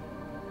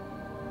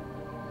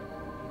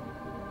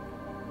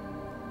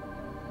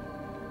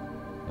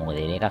 මොකද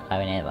එන එකක්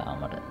ආවේ නෑ තාම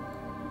මට.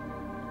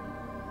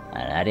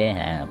 හරි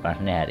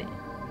ප්‍රශ්නේ හරි.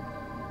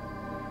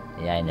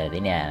 එයා ඉඳලා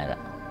තියෙන්නේ යානක.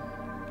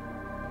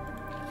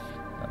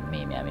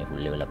 මේ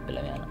ෆුල් ලෙවල් අප්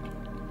වෙලා යනවා.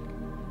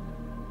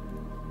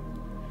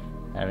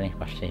 හරි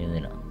පස්සේ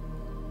හින්දිනවා.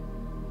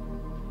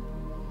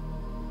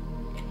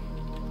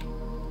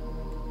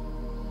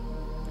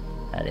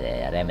 හරි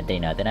අර මෙතන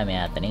ඉනවතන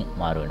මෙයා අතනින්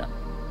මාරු වෙනවා.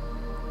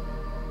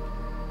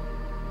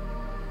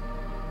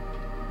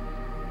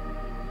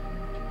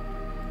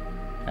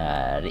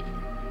 හරි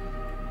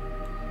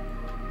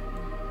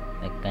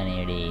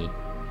එක්කනේඩි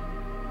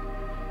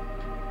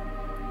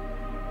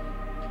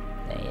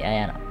දැන් එයා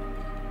යනවා.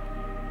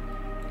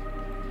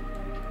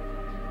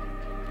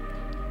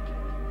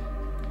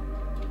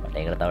 මට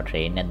ඒකට තව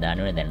ට්‍රේන් එකක්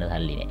දාන්න ඕනේ දැන්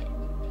සල්ලි නෑ.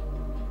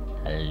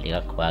 සල්ලි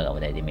ටිකක් හොයාගමු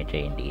දැන් ඉතින් මේ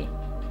ට්‍රේන් ටිකේ.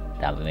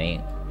 තාම මේ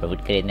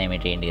ප්‍රොෆිට් කරේ නැහැ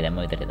මේ ට්‍රේන් ටික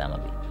දැම්ම විතරේ තාම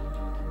අපි.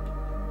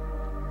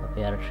 අපි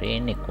අර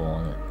ට්‍රේන් එක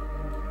කොහොමද?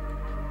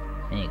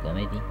 මේක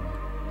මෙති.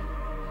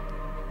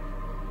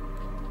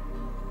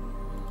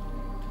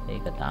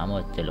 ඒක තාම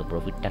ඔච්චර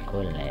ප්‍රොෆිට් එකක්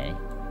හොයලා නැහැ.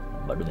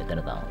 බඩු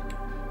මෙතන තාම.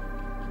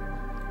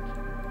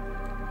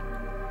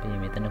 මේ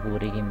මෙතන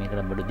කෝරේකින්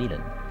මේකට බඩු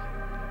දීලාද?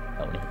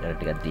 අවුනේ ඉතල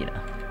ටිකක්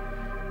දීලා.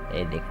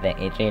 ඒ දෙක දැන්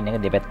ඒ ට්‍රේන් එක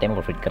දෙපැත්තෙම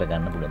ප්‍රොෆිට්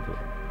කරගන්න පුළුවන් තුන.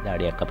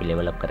 ඩාඩියක් අපි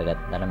ලෙවල් අප්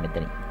කරගත්තා නම්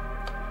මෙතනින්.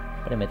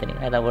 අපිට මෙතනින්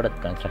ආයෙත් අවුරත්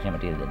කන්ස්ට්‍රක්ෂන්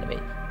මැටීරියල් දෙන්න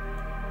බෑ.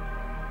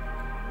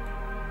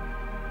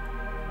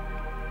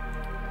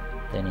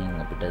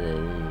 එතනින් අපිට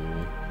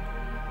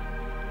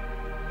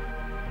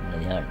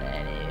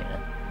නෑ නේ.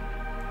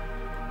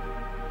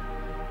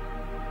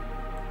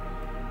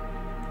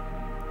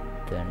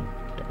 දැන්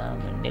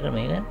මේක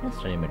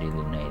කන්ස්ට්‍රක්ෂන් මැටීරියල්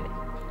දුන්නා නේද?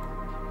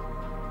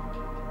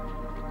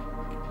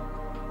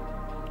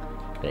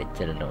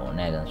 එච්චරට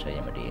ඕනේ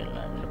කන්ස්ට්‍රක්ෂන් මැටීරියල්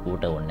නෑ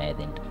ලොකුට ඕනේ නෑ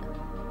දෙන්න.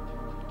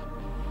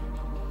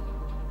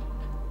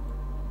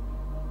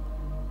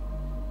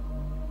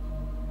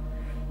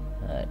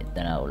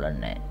 එතන අවුලක්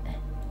නෑ.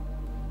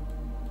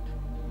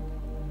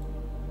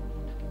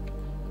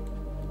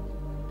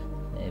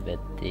 මේ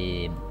පැත්තේ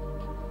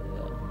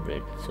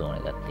රෙඩ් සෝන්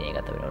එකක් තියෙන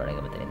එක තමයි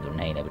වලට මෙතනින්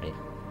දුන්නා නේ අපිට.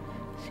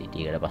 සිටි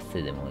එකට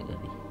පස්සේ දෙමු ඒක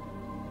අපි.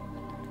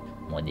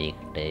 මොකද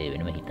ඒකට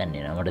වෙනම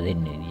හිතන්නේ නෑ මට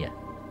දෙන්නේ දියා.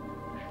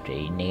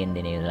 ට්‍රේන් එකෙන්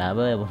දෙන එක ලාභ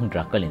වුන්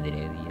ට්‍රක් වලින් දෙන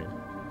එක දියා.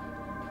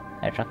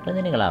 ඒ ට්‍රක් වලින්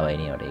දෙන එක ලාභයි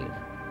නේ මට ඒකට.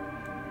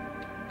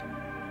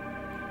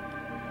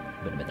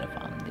 මෙතන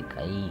ෆාම්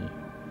දෙකයි.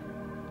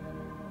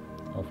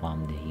 ෆාම්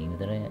දෙකකින්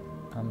විතර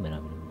හම්බෙනවා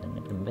අපිට.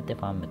 මෙතන මෙතේ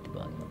ෆාම් එකක්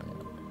තිබුණා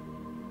මතකද?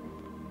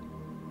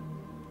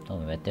 ඔව්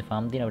මෙතේ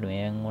ෆාම් දින අපිට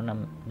මේවෙන්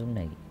ඕනම්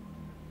දුන්නා කි.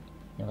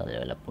 මොකද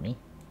ලෙවල් අප් උනේ?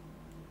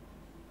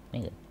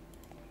 මේක.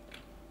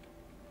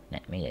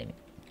 නෑ මේකයි මේ.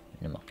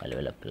 වෙන මොකක්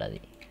ලෙවල් අප්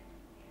වෙලාදී.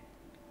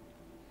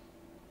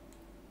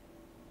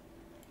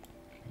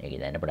 ඒක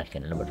දැන්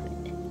ප්‍රොඩක්ෂන් වල බඩු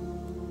දෙන්නේ.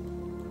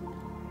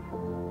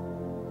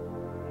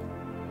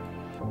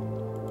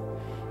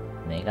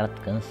 මේකත්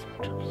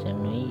කන්ස්ට්‍රක්ෂන්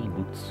වී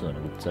ගුඩ්ස්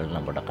වල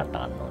නම් පොඩක් කඩ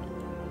ගන්න ඕනේ.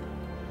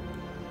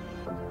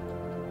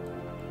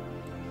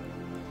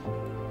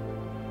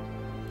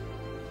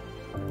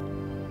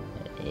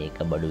 ඒක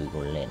බඩු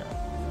විකුණලා එනවා.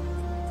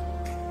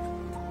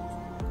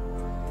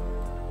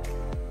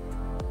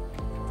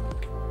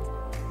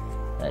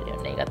 හරි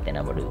ඔන්න ඒකත් එන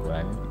බඩු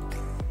විකුණන්න.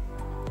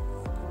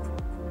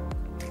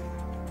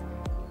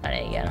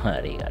 අනේ යනවා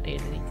හරි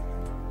කටේදී.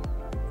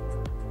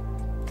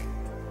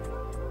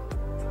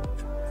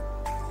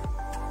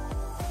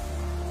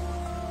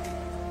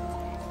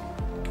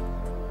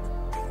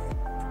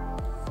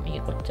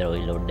 කොච්චර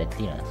ඔය ලෝඩ් එකක්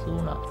තියෙනවද?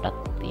 88ක්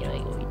තියෙනවා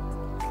ඒක ඔයි.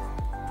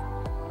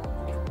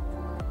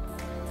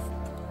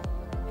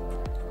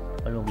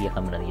 බලමු ගිය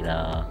කම්මන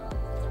දීලා.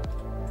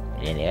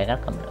 එනේ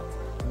එකක් කම්මන.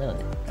 නේද?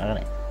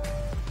 නරනේ.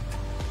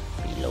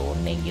 අපි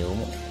ලෝන් එක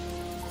ගෙවමු.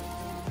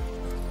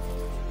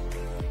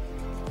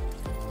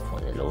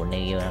 මොකද ලෝන්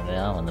එක ගෙවන එක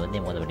හොඳම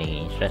දේ මොකද අපිට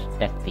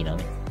ඉන්ට්‍රස්ට් එකක් තියෙනවා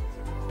මේ.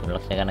 3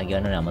 ලක්ෂ ගණන්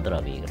ගෙවන්න අමතරව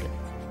අපි ඒකට.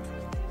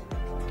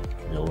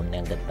 ලෝන්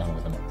එකක් ගත්තාම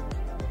තමයි.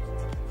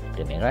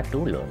 ඒක මේකට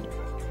ටූල් ලෝන්.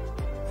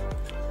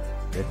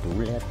 ඒ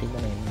ටූල් එකක්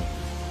තිබ්බම එන්නේ.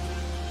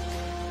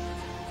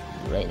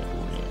 ඉවරයි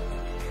ටූල් එක.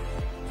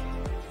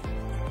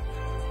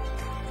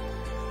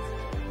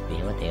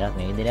 මේවත් එකක්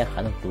මේ විදිහට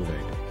හදන ටූල්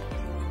වලට.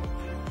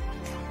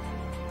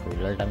 ටූල්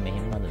වලට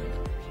මෙහෙම හදනවා.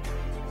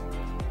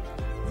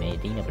 මේ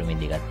තියෙන අපිට මේ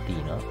දෙකක්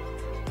තියෙනවා.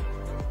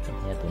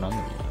 එයා තුනම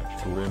තියෙනවා.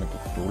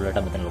 ටූල් වලට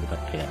මෙතන ලොකු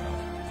කට් එකක් ගන්නවා.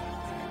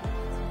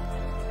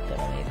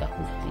 එතන මේකක්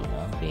උස්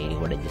තියෙනවා. ඒක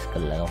කොට ඇඩ්ජස්ට්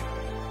කරලා ගමු.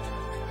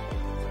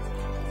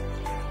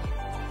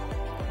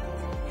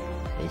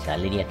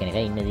 සල්ලිඩියක් කෙනෙක්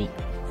ඉන්නදී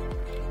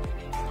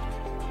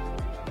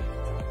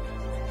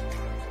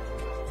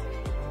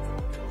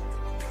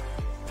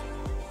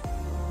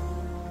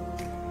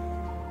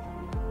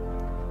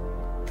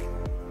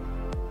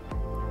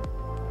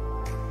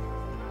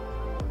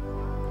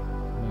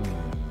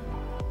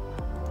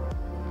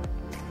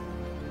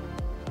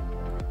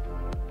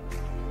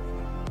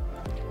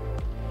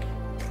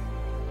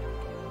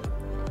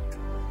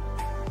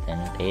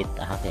දැන් ඒත්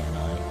අහක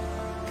යනවා.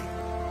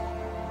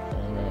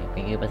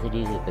 මේකේ පස්සේ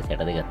ඩීසල් පස්සේ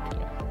යට දෙකක්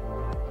තියෙනවා.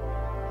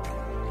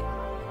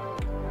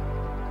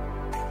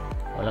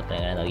 ඔලක්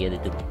කරගෙන තව ගියද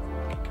ඉතුරු.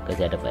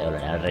 කසට පයවල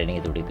න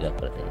රේනික තුටි පිකක්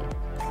කරත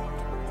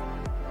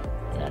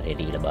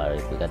රේටිකට බාර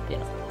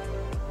එකත්තියෙන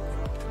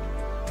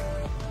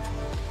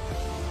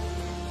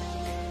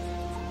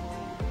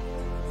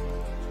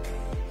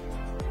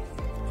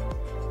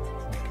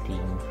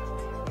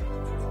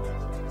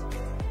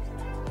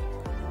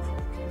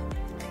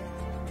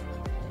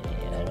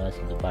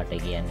සිදු පාට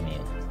කියන්න මේ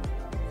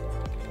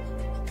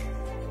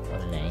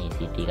ඔන්නයි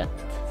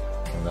සිටිකත්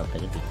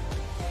හොඳත්තකට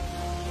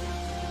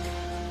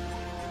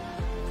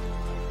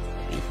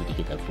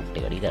සිටික පුට්ට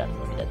කඩි කරන්න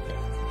ගත්ත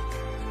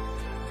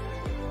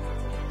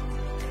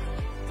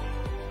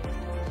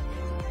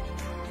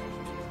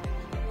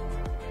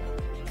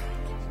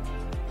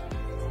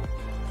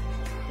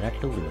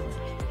රට්ටු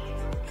glow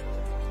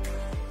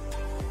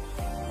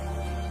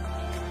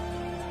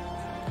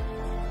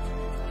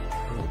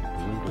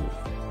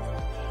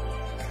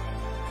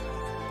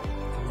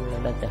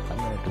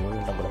dejando tu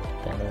vuelta por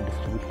tener un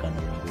distribut kan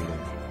dulu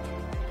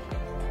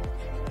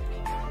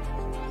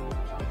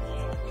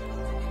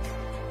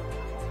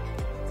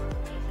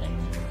dan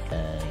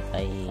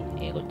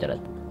kai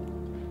කොච්චරද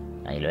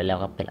අයිල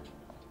වෙලාවක් අප්පෙලා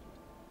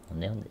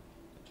හොඳේ හොඳේ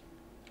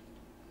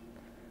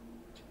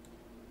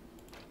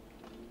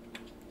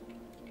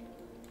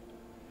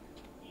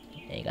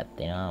ඒකත්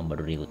එනවා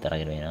බඩු ටික උත්තර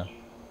කරගෙන එනවා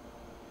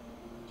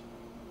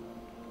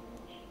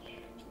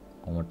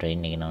කොහොම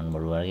ට්‍රේන් එකේ නවන්න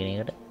බඩු වර්ගෙන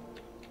එකට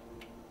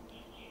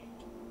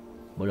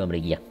බොලොම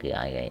බ්‍රේකියක්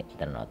ආයේ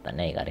එතන නවත්තන්න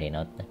ඒක අරේ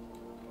නවත්ත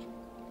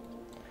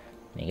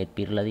මේකෙත්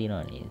පිරලා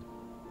දිනනවා නේද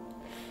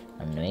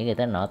අන්න මේක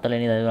එතන නවත්තලා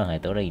නේද මම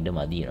එතකොට ඉඩ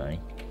මදි වෙනවනේ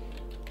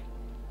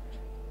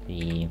අපි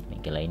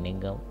මේක ලයින් එක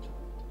ගමු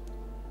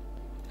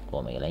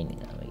කොහොම මේක ලයින් එක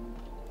ගමු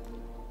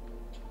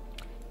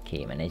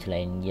කේ මැනේජ්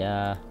ලයින්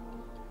ගියා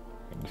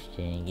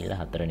ඩිස්ට්‍රේන්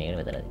ගිහලා හතරවෙනි එකට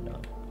මෙතන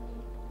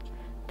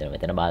දිනනවා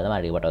මෙතන බාල තමයි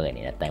ටික පටව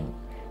ගන්නේ නැත්නම්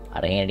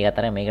අරගෙන ටිකක්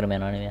අරන් මේකටම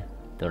යනවා නේ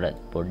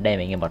එතකොට පොඩ්ඩයි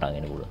මේකෙන් පටව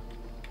ගන්න පුළුවන්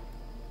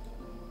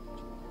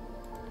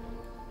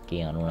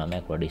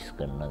 99ක් ප්‍රොඩියුස්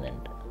කරනවා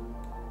දැන්ට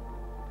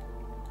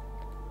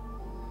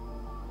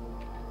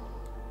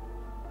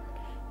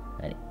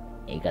හරි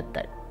ඒකත්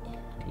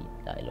හරි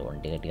අපි ලෝන්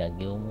ටික ටිකක්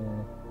ගෙවමු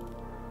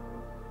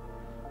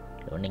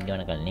ලෝන් එක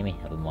ගන්න කලින්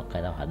නෙමෙයි අපි මොකක්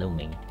හරි හදමු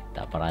මේක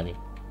අපරාධේ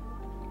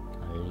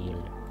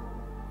අල්ලියල්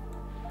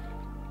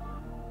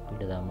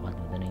පිට දාමු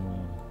මෙතනින්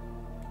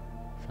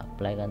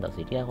සප්ලයි ගන්න දා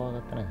සිටියා කොහොමද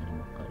ගත්තා නම්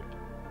මොකක් හරි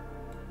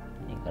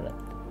මේකට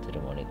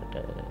සෙරමොනි එකට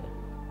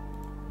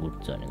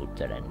ගුඩ්ස් ඕනේ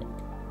ගුඩ්ස්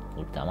අඩන්නේ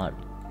utama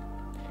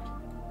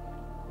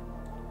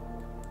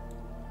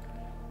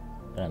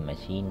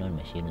machine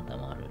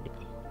utama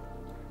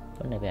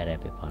ඔන්න අපි අර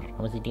අපේ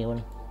ෆාමසිටි එක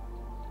වුණ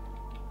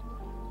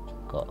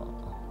කො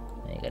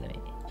මේක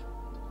නෙවෙයි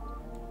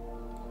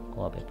කො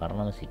අපේ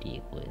ෆාමසිටි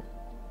එක කොහෙද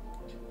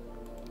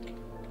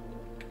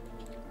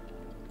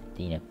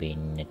තියෙන අපේ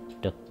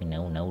නෙට්වර්ක්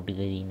නව් ටික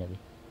තියෙන අපි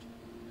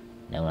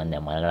නව් නම්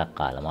දැන් මලකටක්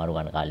කාලා මාරු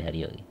ගන්න කාලේ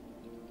හරි වගේ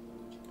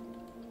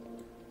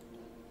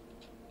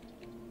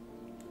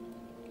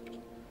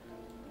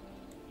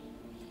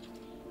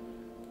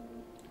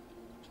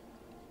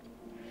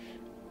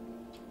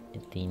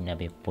තින්න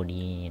අපේ පොඩි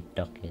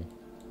නෙට්වර්ක් එක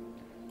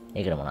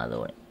ඒකට මොනවද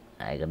ඕනේ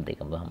ආයකම්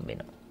දෙකම හම්බ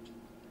වෙනවා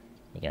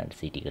ඒකට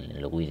සිටි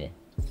කරලා ලොකුයි දැන්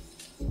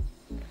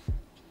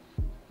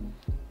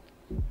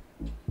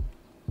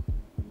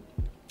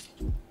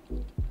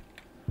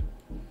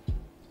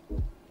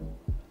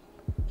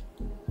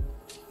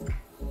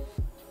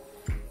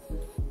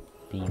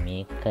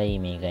මේකයි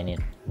මේකනේ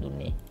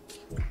දුන්නේ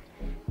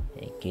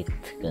ඒකෙත්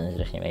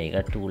කන්ස්ට්‍රක්ෂන් මේක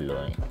ටූල්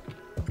ඕනේ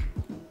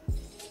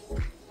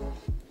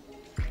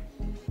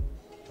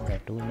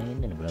ටූල්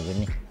එකෙන් දෙන්න බලන්න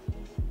නේ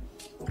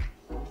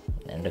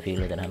දැන්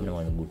ෆීල් එක නම්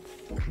මොන ගුඩ්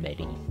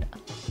බැටරි ඉන්න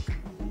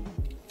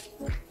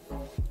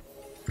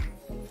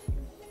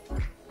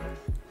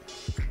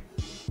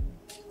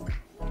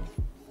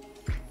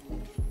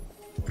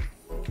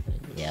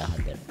යා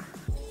හදන්න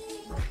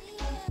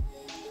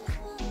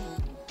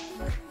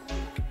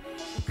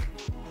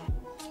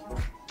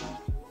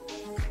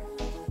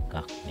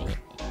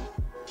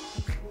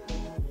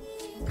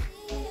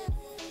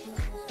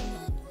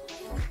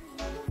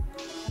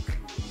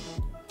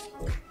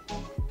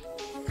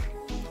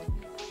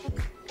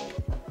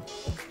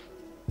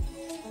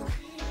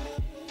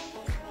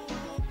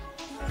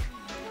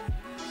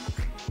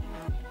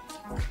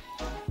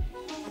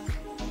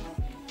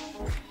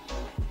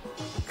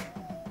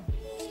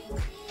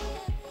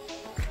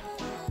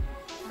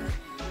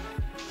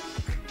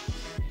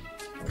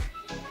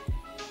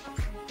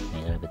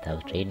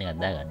train එකක්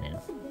දාගන්න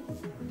වෙනවා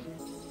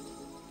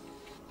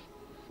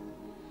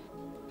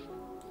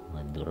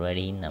මම දුර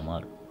වැඩි ඉන්න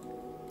අමාරු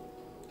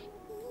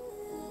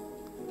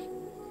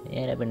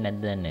ඒ ලැබෙන්නේ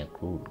නැද්ද දැන්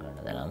ක්‍රූඩ්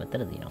ගන්න දාලා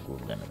මෙතන තියෙනවා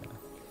ක්‍රූඩ් ගන්න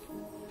දාලා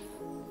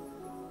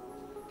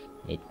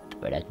ඒත්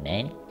වැඩක්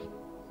නැහැ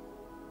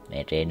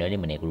මේ ට්‍රේන්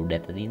වලින් මනේ ක්‍රූඩ්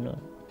ඇත්ත තියෙනවා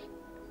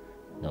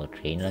නෝ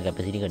ට්‍රේන් වල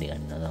කැපැසිටි කඩ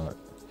ගන්නවා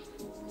තමයි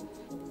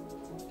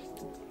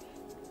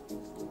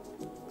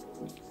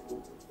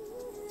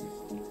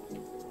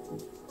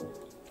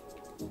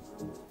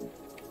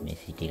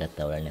ටිකක්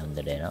තවලන්නේ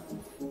හොඳට එනවා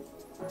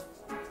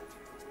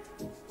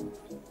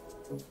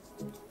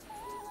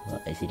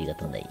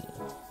ඇසිරිගත් හොඳයි.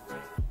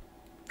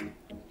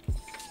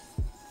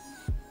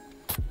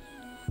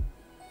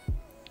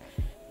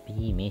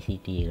 මේ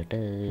සිටි එකට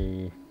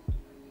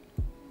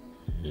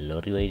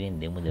ලොරි වයිරෙන්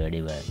දෙමුද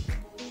වැඩේ බලන්න.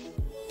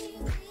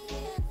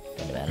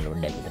 දැන්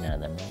ලෝඩ් එකක් විතර නෑ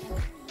දන්නවා.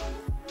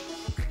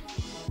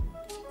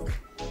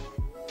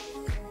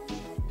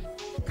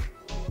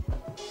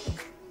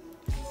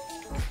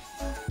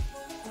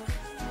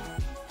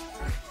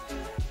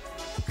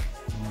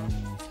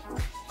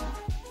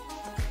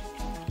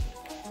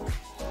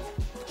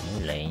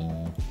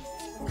 Line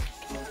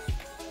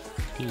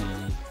T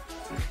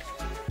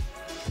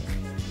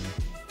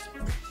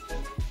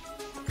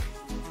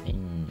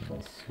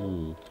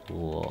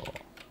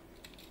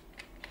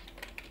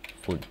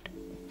food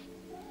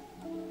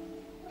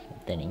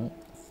then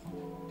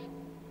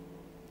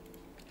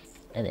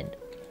and then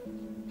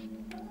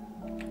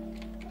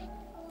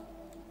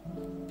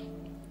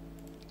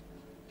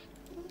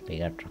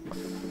bigger trucks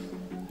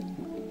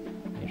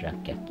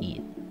truck aqui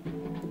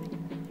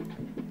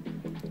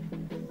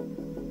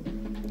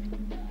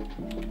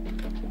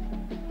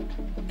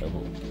tuh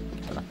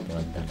alat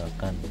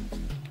dalakan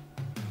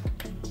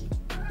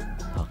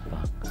hak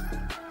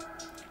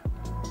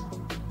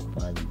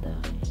pada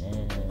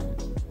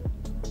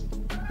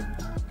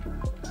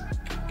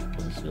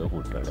ini juga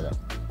putar dah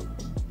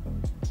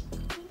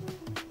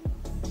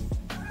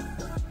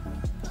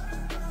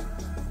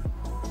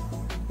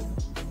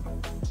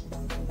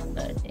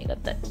nah ini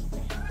kata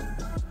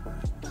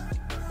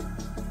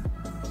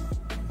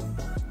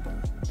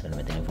soalnya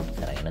metin food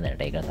sarang ini dari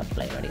tiga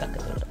supply dari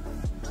kakek tu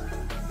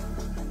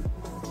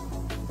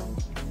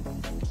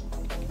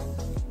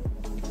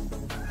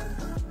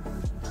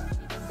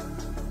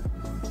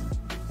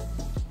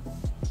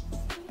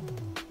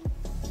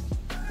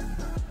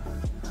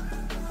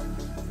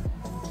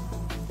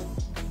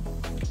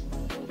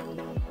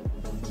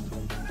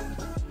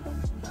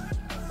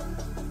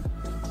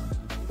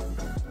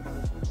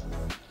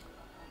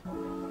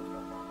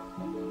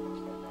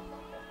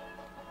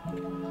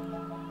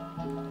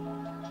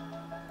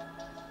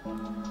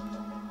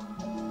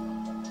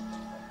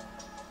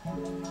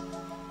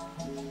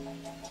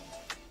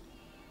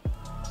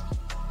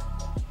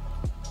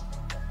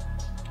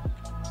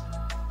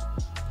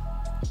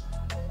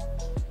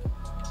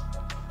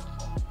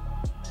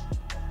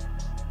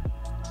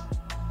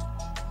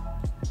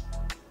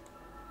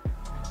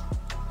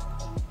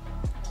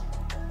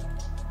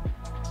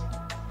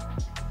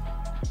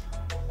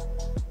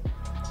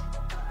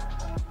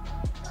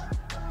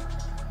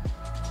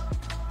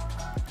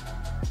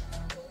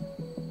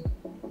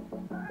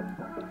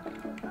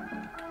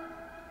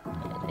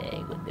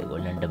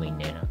golden domain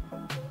na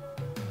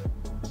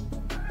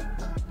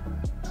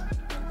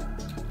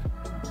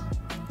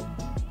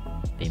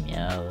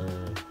pemyaw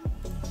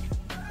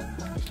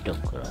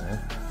stock කරමු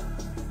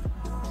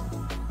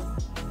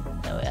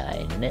ඔය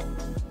ආයෙන්නේ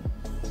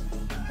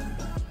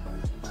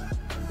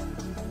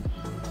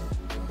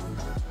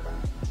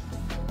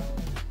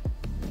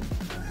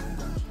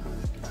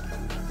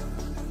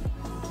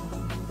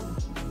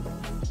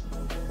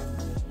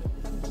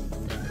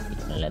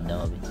ලැබ්දම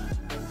අපි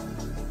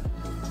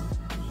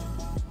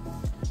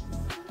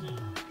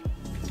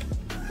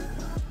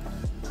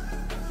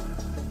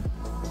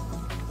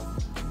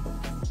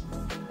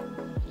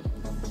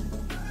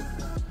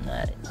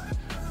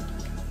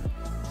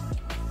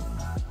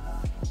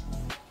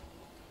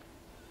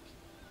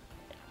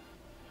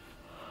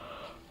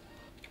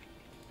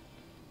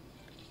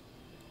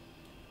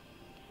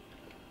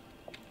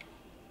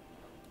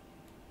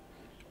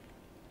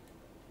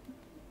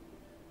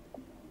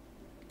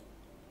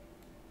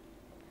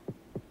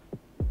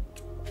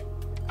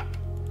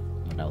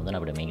උදන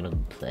අපිට මේකන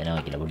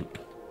එනවා කියලා බඩු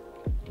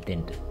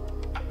එතෙන්ට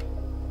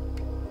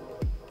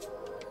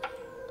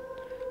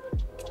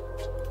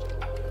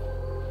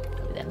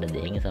අපි දැන්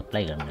දෙහින්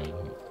සප්ලයි කරනවා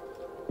ඉන්නේ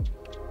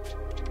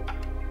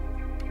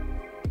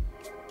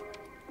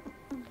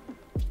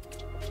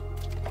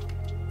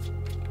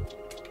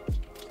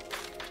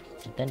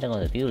එතෙන්ට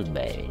කොහොමද ෆියුල්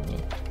බෑ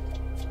වෙන්නේ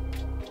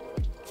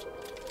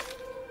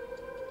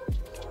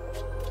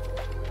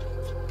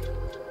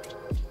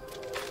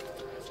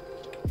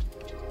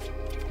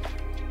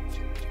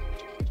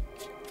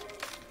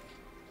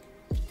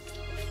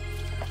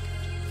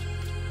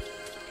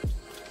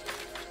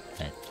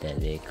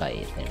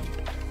දෙකයි එතෙන්ට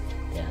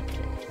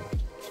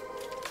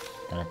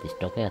තනත්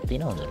ස්ටොක් එකක්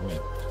තියෙනවද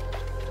නේ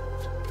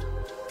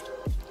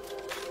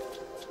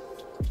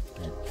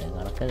නැත්නම්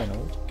අරක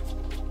දෙනවද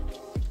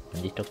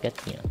මන්දි ස්ටොක් එකක්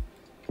තියෙනවා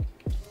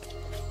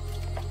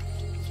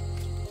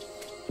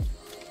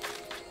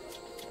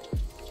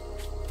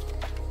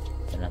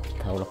තනත්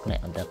තවලක් නෑ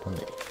අදත්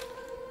හොඳයි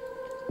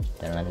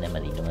තනත්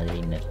නැමද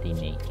ඉන්න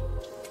තියෙන්නේ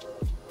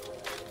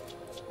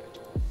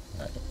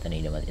එතන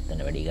ඊළඟ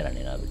එතන වැඩි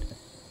කරන්නේ නා අපිට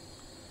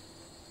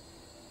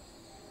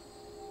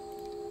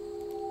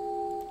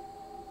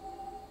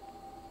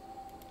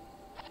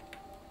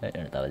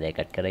තව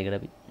දෙකක් කරේ කියලා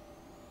අපි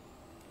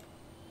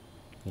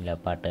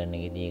ඊළඟ පාටර්න්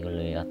එකේදී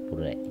ඒගොල්ලෝ එකක්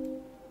පුරයි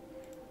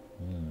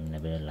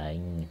අපිට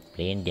ලයින්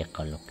ප්ලේන් දෙයක්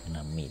අල්ලොක්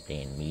නම් මේ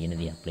ප්ලේන් මීන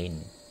දිහා ප්ලේන්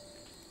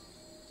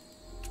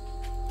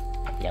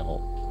යකෝ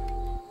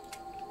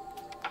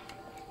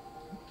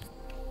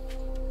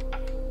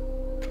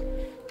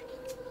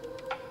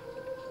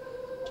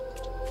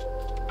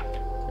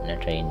න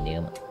ට්‍රේන්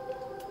දෙකම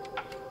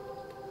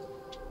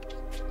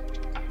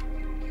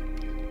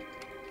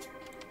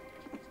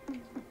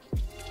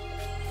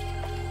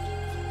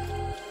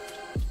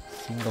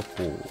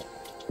Singapore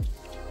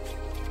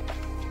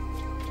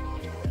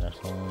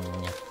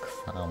rasanya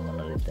sama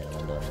menurut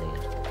dalam doang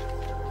dia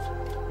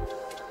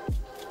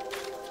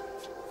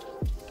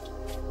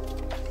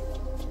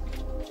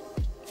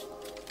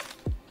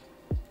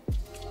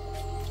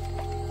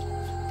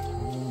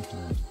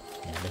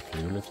ada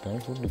full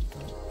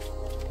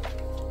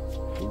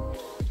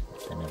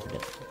tanah pada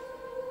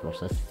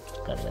proses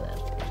karena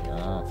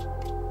ya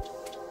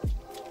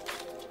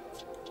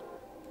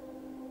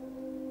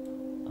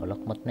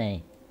olok mat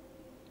nih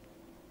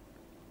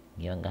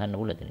yang gahan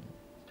ulat ini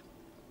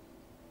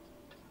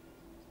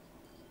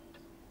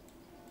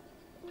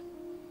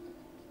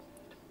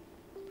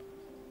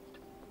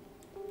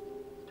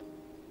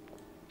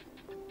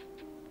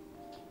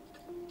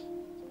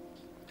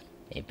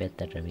පැත්ත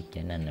ට්‍රැෆික්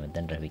යන නම්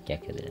මෙතන ට්‍රැෆික්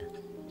එකක් හැදෙනවා.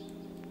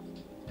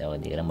 දවල්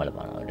දිගටම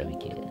බලපානවා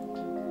ට්‍රැෆික් එක.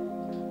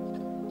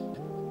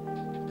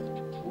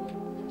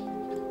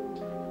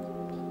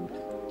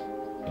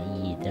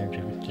 එතන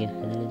ට්‍රැෆික් එක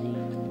හැදෙලාදී.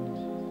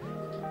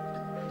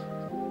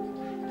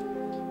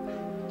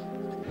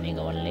 මේක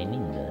ඔන්ලයින්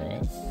ඉන්නද නේ?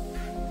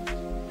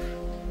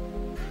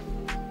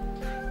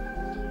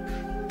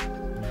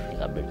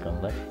 මේක අප්ඩේට් කරමු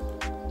බත්.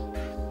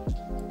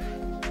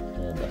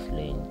 බස්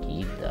ලේන්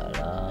කීප්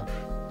දාලා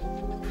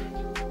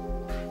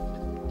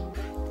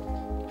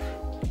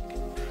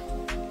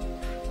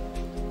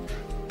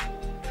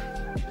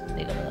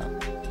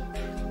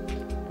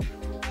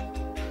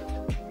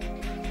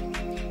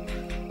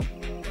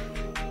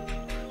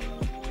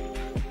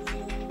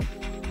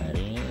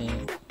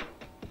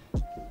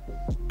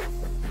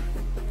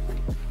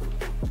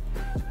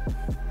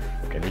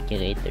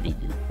tadi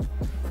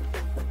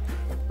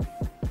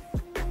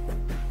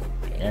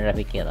ini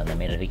traffic ya tanda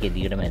merah traffic di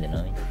mana ada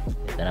nih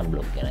karena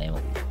blok ya nih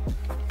mau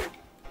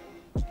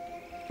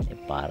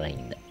parah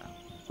ini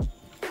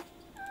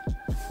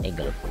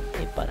galop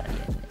parah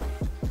dia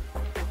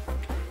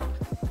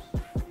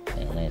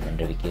yang lain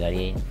traffic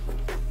kali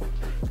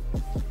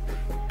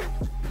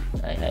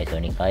hai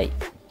Sonic hai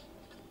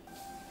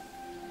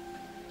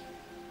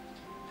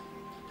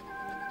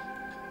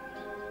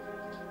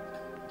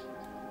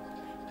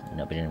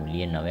අපිට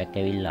million 9ක්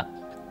ඇවිල්ලා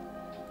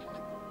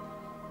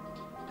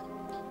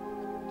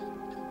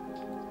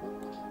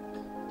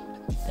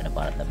එතන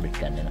පාරක් update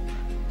කරන්න යනවා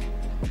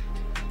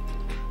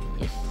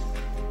yes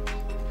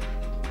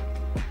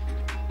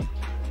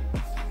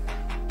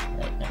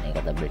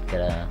ඒකත් update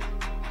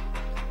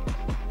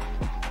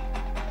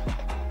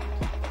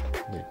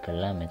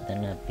කරලා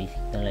මෙතන අපි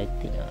සිග්නල් ලයිට්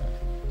තියෙනවා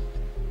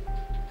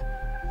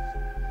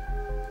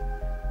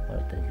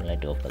ඔතන සිග්නල්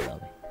ලයිට් ඔෆ් කරලා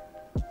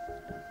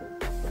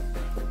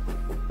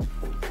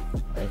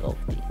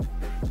off the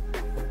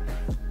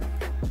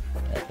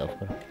that's off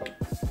karo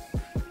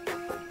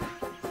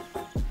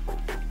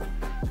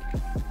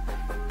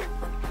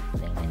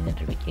දැන් ඉන්න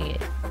ට්‍රැෆික් එක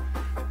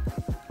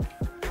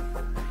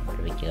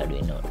අඩු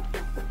වෙන්න ඕන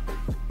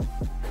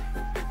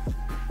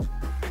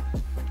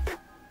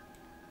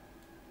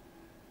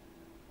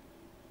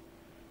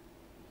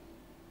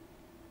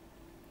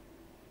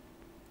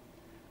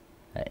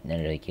හරි දැන්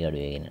ට්‍රැෆික් එක අඩු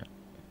වෙගෙන යනවා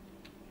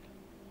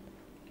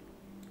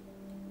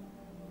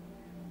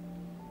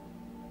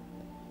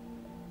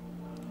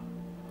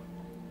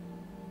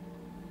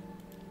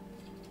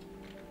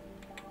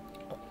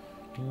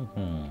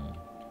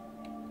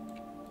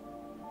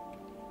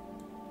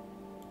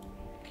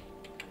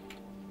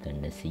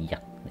Tanda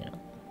siyak you know.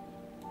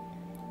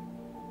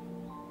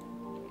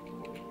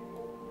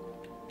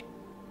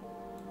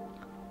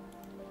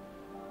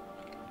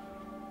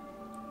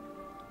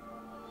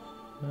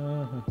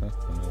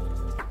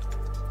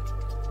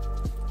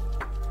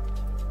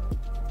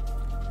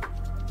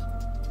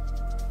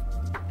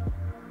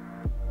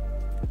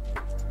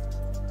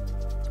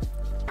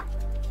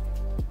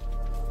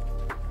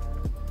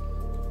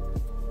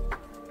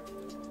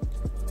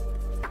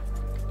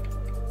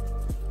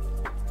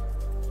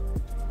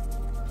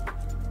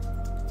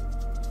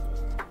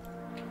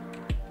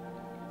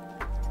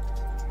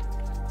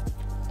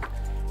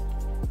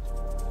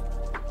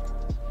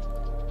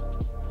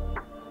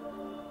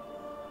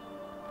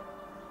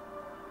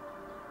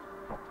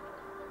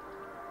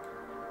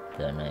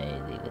 Sana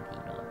ini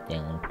ketina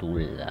yang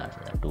tool lah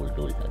tool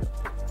lah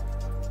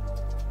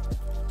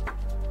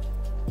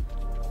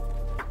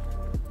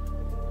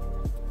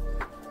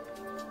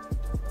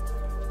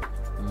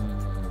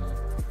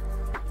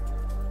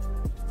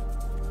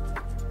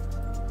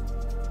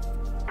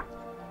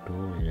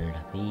tool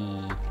tapi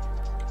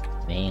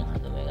main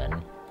atau megan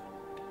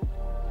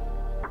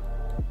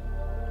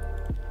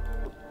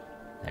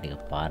tadi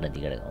kepala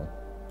tiga kamu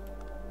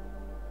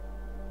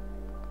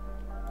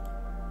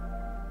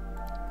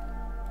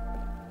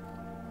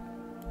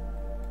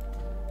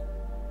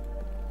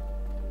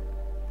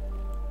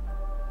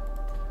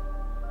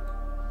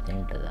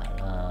එතනට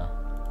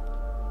දාලා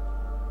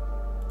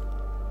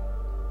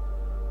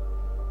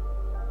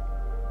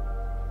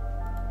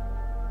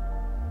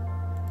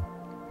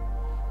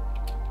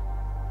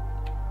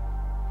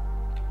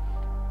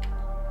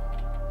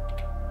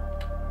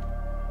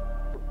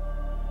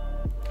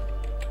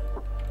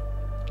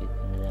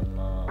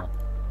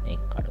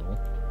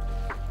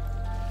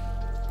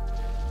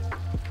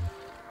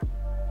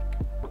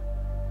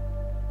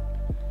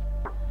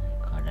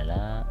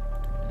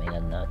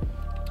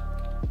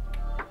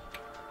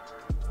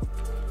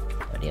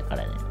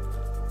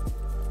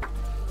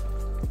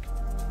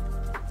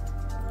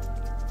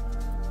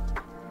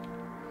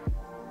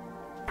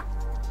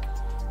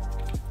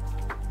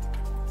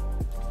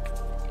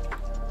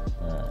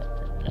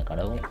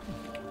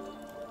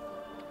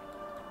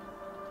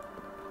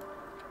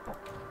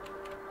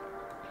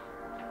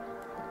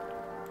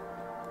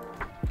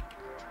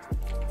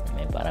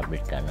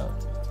update කරනවා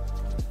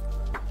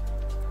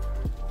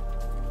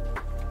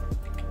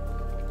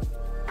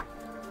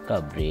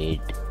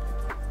upgrade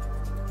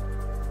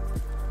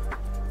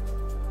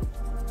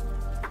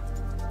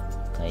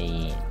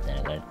කයි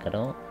දැනගන්න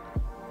කරමු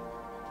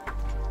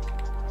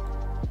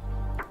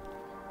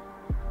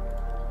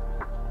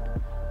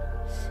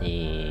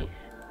see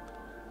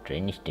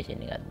train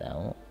station එකක්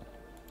දාමු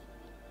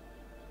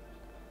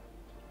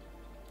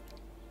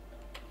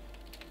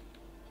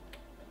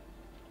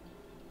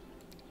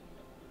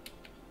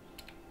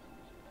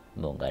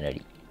Monganari.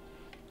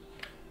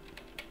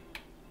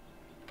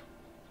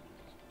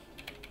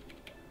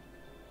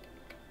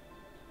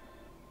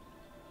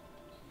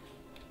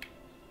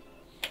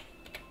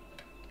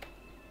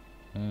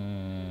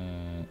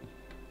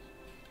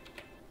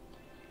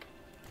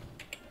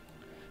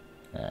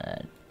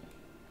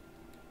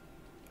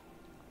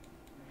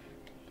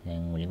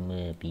 Yang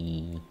mulia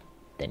pi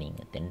tening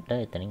attent.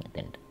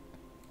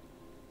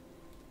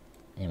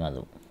 Ini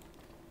malu.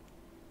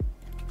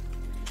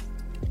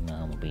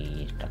 Mau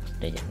pi truck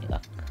station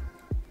එකක්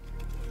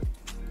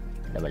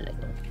double එක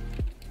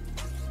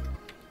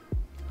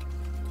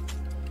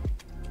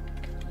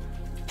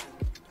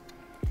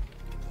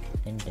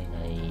tent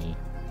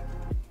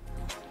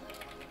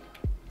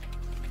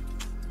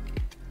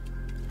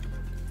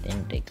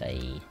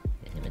එකයි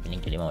මෙතනින්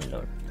කෙලිම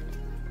unload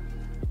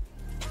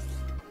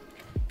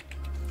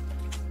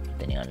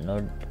මෙතනින්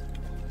unload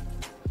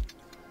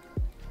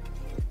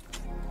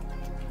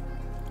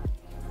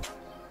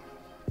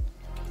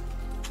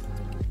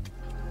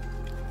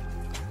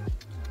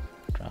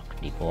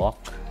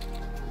walk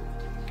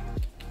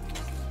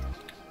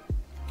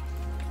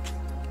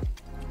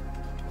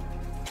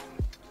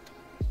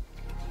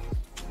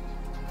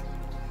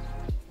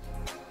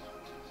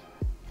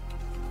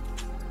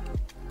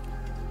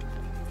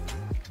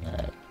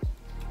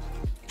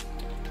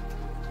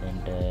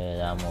and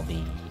that will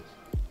be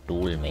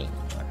tool main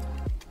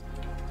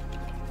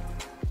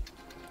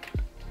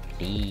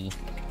T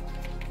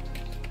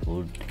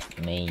wood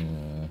main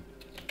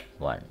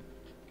 1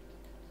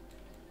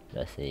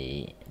 let's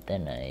see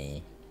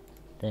tenai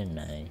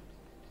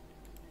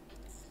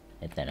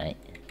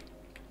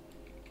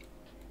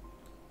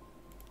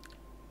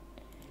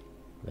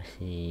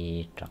basi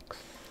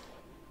trucks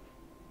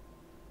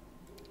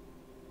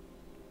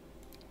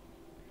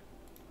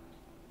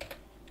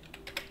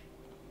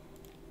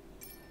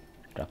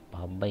truck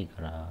pahabay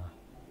kara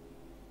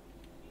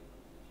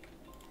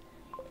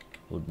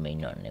wood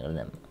main on එක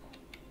දැම්ම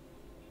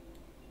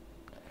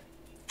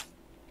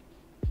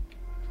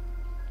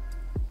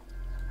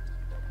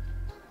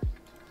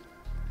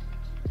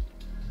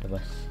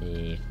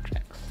පස්සේ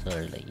tracks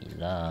වලට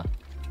ගිහලා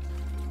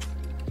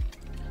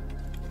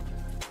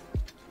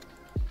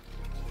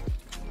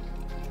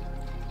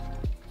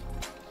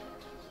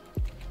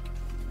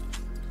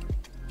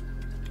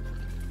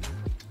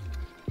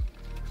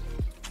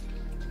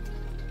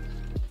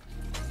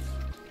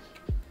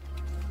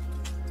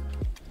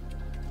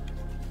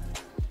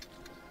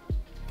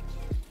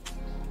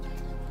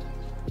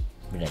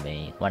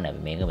One of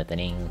මේක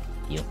මෙතනින්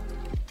කියමු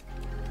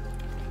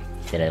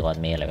ඉස්සරහට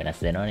මේක වෙනස්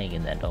වෙනවනේ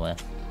ඒකෙන් දැන් තම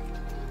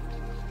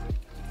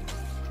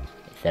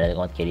ඉස්සරහට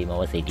කොහොමද කෙලිම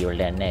ඔය සිටි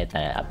වලට යන්නේ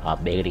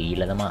අප්ඩේට් එකට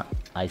ගිහිල්ලා තමයි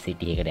ආයි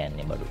සිටි එකට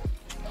යන්නේ බඩු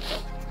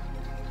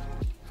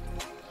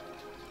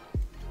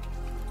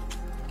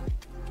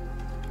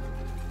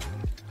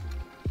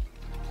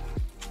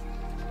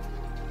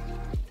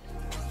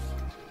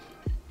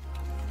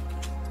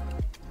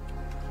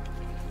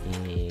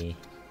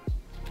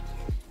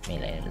මේ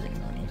ලයිනට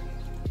දෙන්න ඕනේ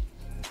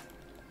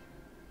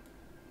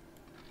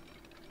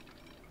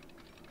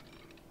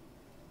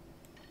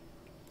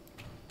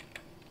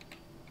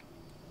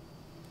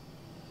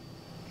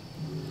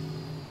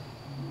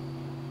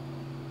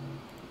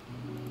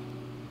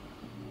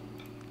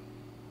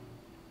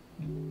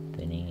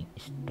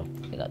stop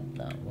එකක්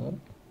දාමු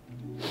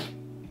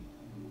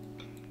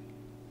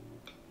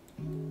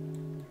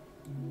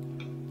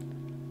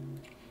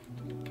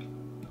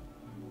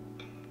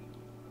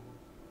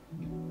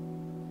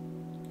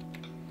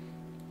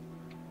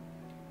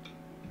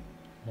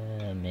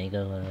මේක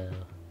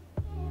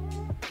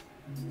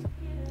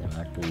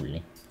tool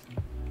නේ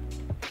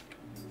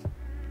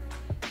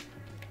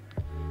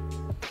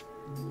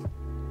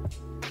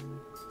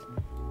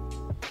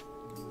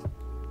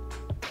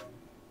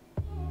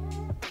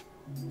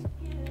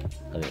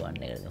අපි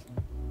වන්න එකද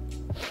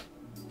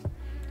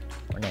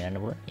ඔන්න ගන්න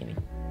පුළුවන් එමි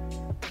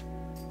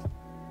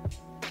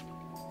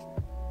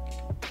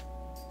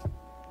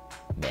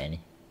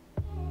බෑනේ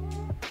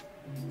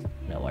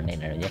වන්න එක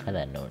නඩු දෙයක්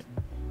හදන්න ඕනේ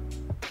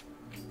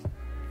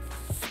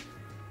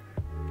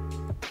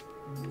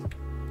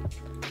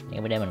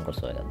මේක ඩයමන්ඩ් කොස්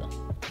එකක්ද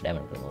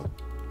ඩයමන්ඩ් කරමු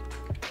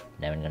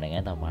ඩයමන්ඩ් ගන්න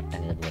ගියා තව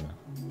පාට්ටක් එකතු කරනවා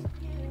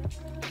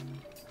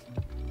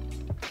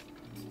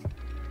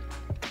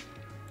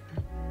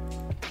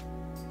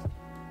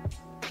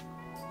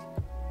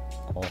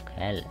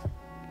කොකල්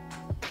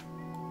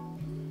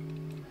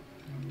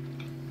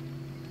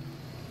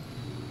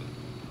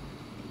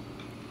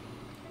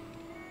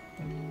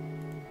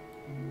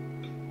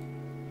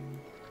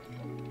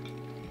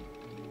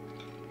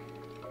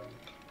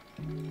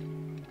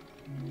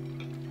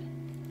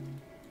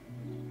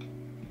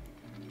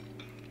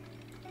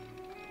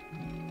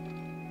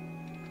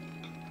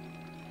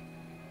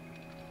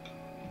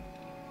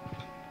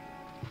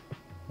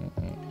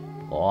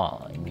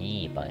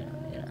ini apa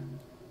ya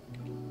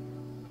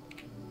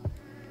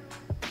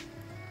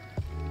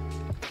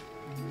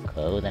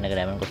kau tanya ke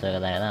diamond kusuk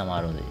kata na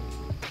amaru deh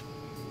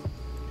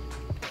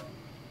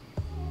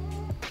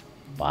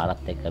පාරත්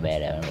එක්ක බෑ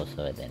diamond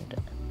kusuk එතෙන්ට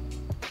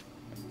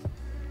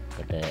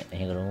කට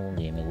එහෙ කරමු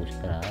ගේම් එක පුෂ්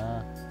කරා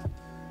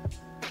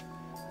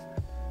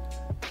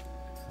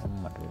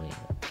අම්මට උරේ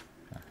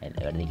හරි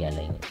වැඩි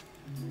කියලා ඉන්නේ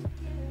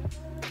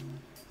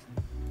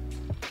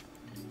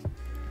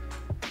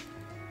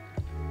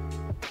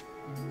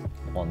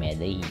Come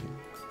dei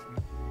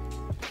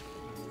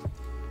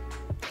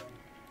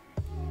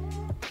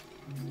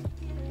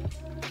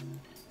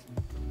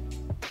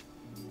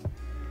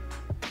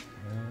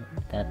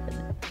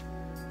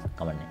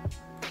come on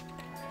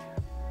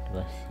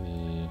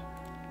basi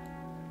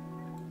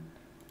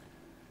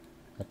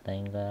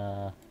katain ka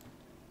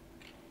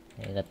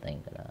katain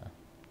ka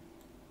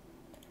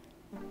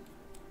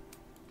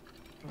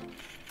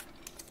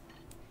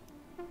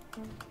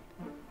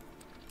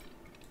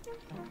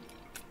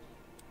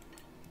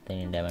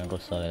ini diamond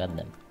kusuk එකක්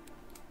දැම්ම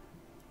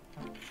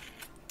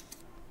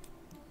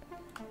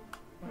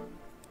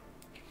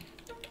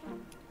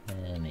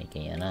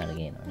මේකේ යන අර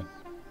ගේනවනේ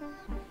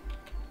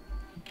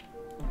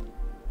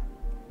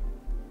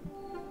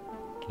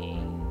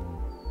කින්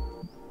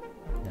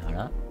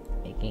දාලා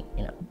එකෙන්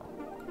එනවා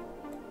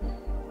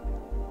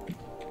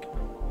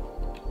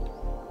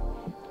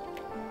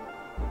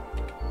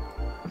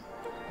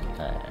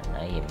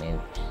නයි මේ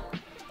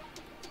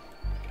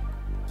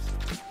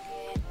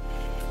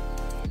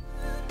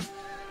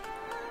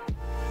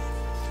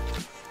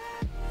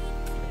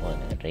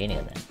ट्रेन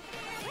करता है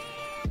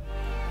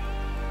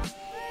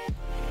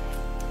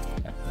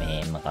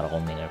मैं मकार को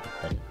मेगा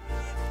टक्कर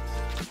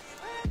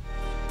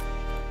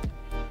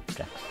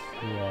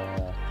ट्रैक्सिया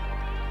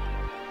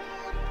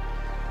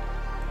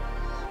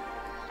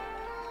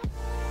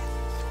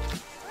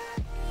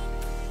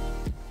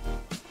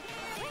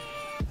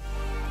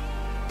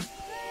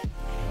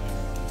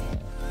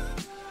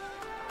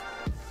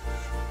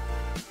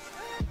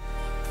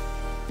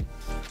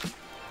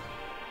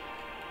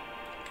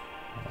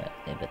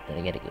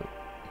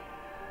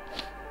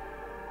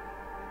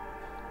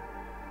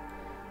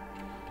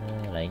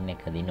lain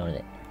එක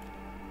දිනවලද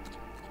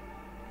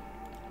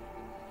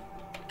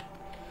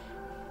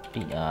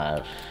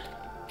TR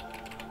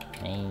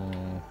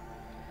main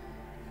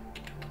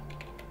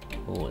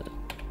hole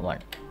 1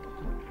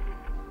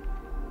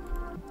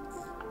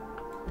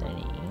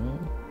 training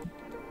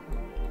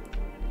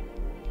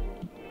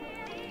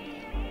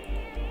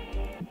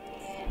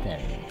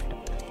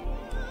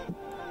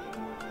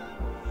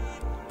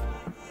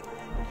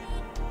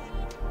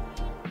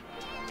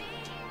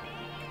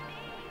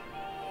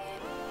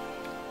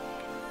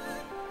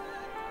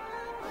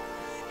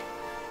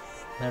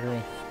baru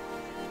nih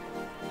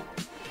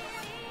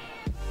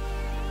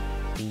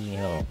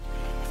Iyo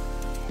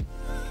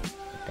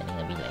kita nih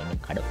nggak bilang ini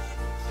kado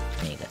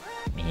ini kan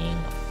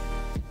minggu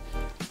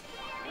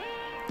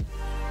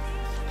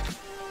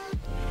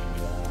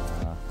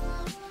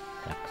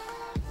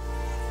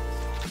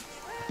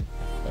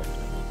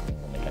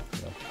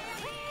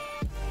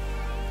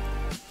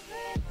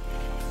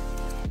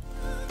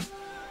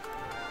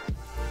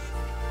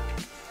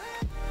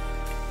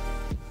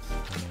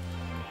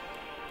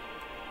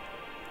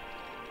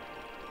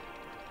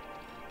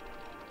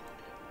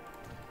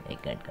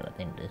add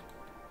कराते हैं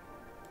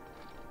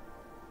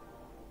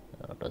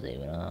ऑटो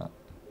सेव ना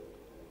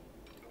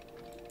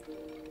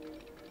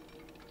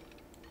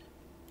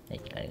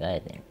एक करेगा आई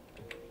थिंक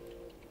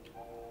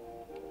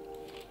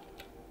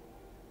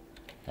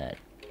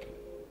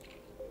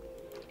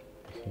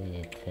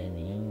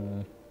सेटिंग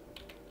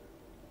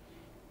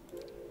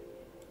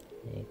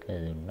एक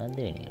ना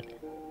देंगे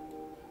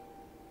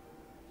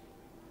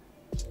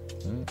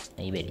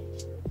नहीं बेरी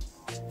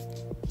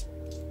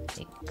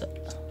एक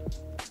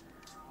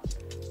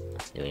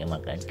ඒක මම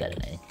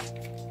කරන්නේ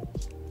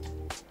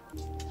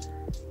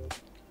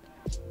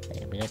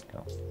ඒක පිළිත්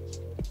කරනවා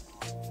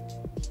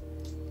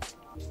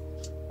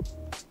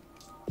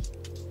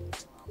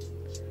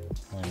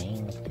අනේ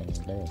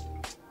තෙන්ද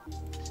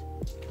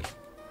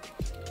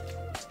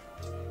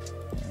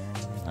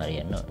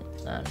හරියන්න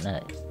අන්න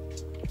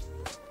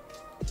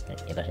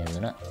එක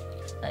සෙන්දුනා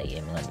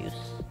අයිගේ මම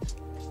abuse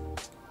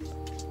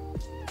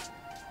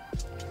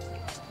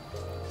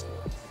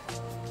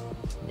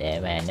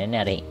දැන්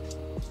අරේ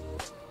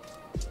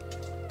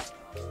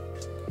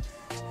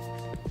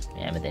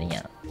මෙයා මෙතන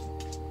යනවා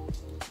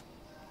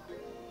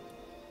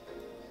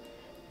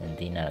දැන්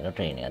තියෙන අරක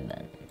ට්‍රේන් එකක්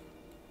දාන්න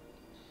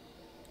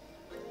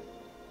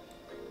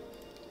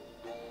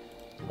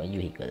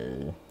vehicle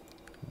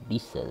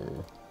diesel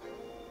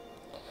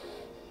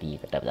P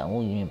එකට දාමු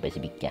Union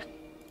Pacific එකක්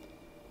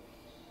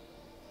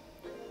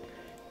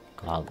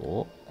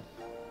cargo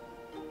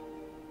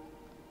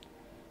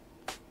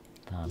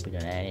අපිට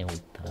නෑනේ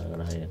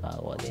උත්තරකට හරියට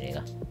කාගෝ දෙන එක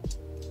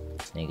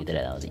මේක විතර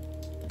දාමු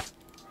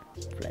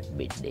ෆ්ලැට්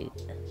බෙඩ් එක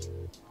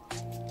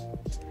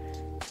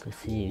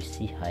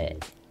 126යි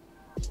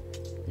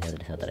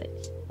 144යි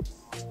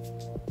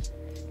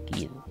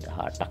කීයද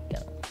 18ක්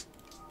යනවා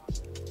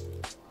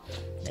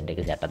දැන්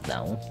 108ක්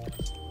දාමු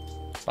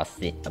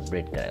පස්සේ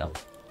අප්ග්‍රේඩ් කරගමු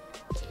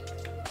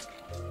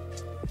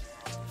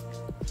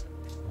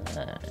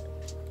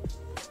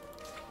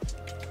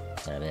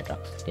කරන්නේ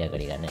ට්‍රක්ස් ටික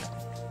ගඩි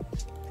ගන්න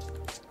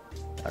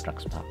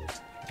trucks park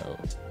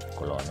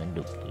colon and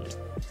duplicate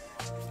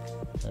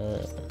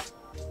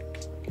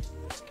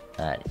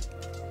හරි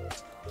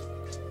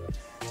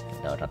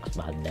තව trucks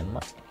පහක්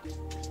දැම්මා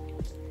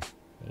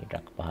මේ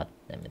truck පහක්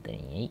දැන් මෙතන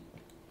ඉයි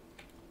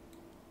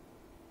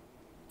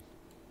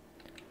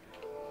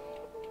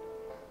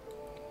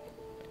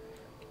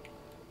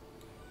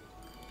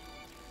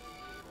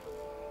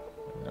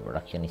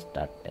production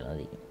start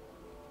වෙනවාදී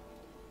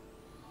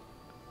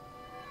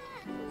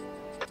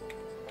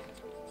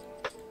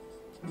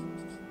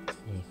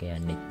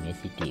යන්නේ මේ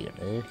සිටි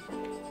එකට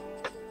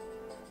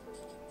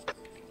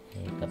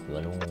ඒක අපි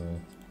බලමු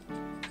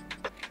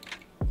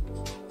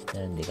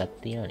දැන් දෙකක්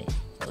තියෙනවානේ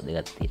ඔව්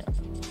දෙකක් තියෙනවා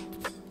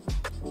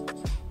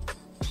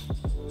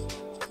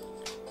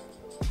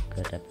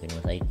කට අපි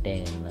වෙන සයිට්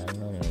එකෙන්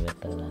දාන්න ඕනේ මේ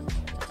පැත්තට දාන්න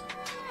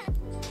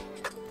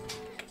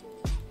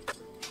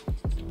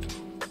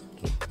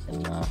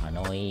ඕනේ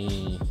හනෝයි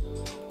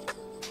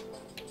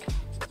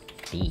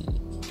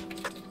T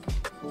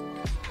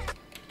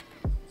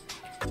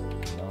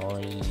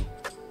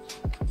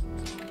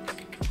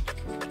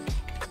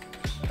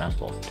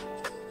transport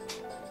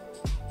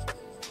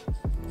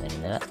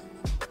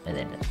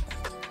then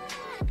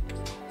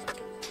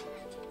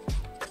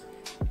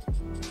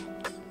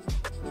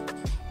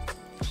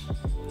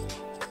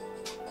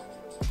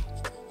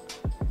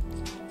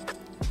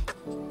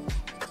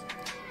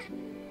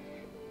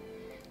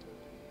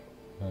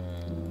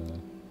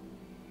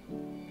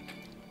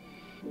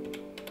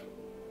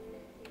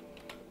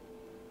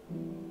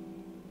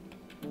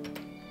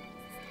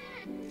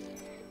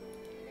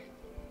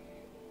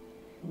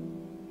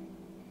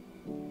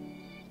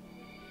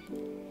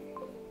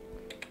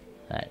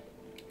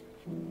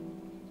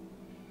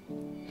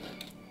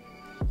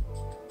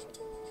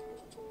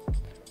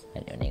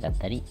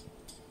tadi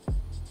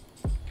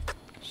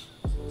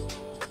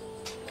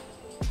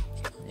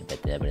ini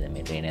පැත්තේ අපිට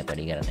මේ ට්‍රේන් එක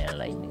වැඩි කරන්න යන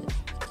ලයින් එක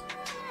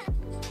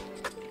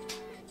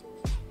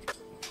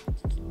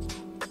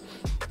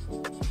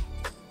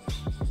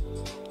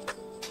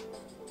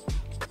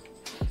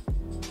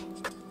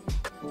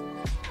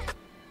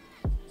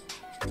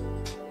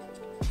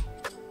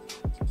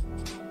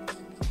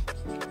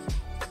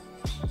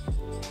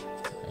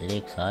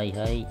Alex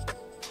hi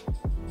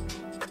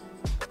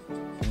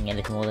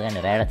Alex මොකද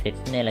ගන්න රෑට සෙට්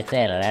නේ Alex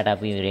ඇල රෑට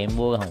අපි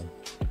රේන්බෝ ගමු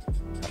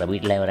අර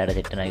බීට් ලයිව රෑට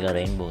සෙට් වෙනවා කියලා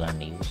රේන්බෝ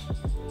ගන්න ඉවු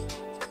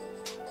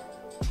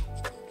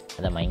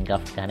අද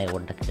මයින්ක්‍රාෆ්ට් ගහන එක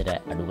පොඩ්ඩක් විතර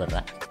අඩු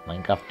කරලා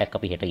මයින්ක්‍රාෆ්ට් එකක්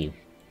අපි හෙට ගියු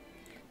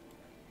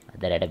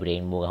අද රෑට අපි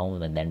රේන්බෝ ගමු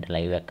මම දැන්ට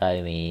ලයිව් එකක්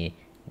ආවේ මේ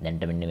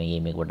දැන්ට මෙන්න මේ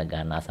ගේම් එක පොඩ්ඩක්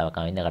ගන්න ආසාවක්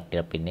ආවෙ ඉඳ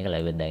කට්ටියක් පින් එක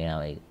ලයිව් එක දාගෙන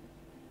ආවා ඒක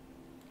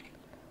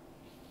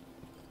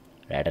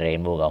රෑට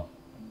රේන්බෝ ගමු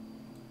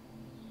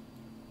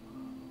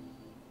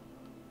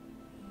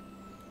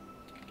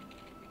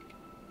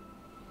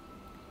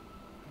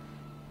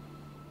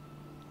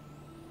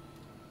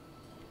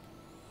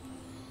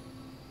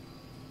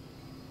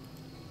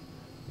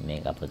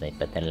මේක අපතේ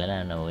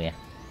පැතලලා නෝය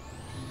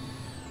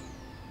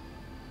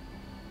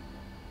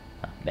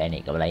බෑනේ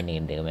එක ලයින්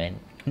එකෙන් දෙක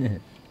බෑනේ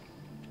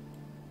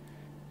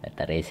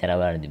අතර රේසර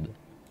බලන්න තිබ්බ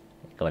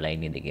එක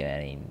ලයින් එකෙන් දෙක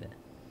බෑනේ ඉන්න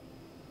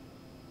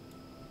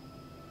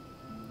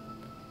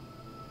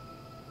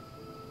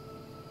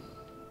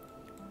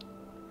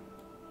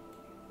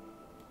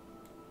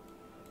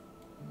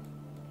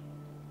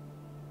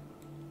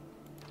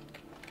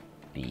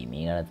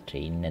මේකට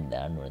ට්‍රේන් එක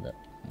දාන්න ඕනද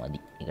මදි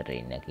එක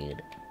ට්‍රේන්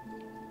එකකට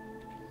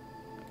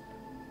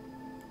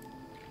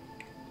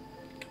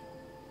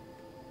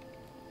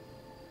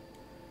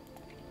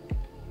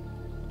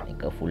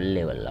full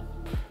level up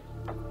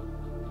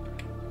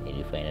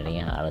refinery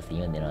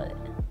 400 දෙනවාද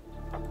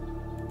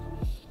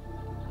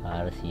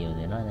 400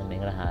 දෙනවා. දැන්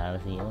මේකට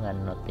 400ම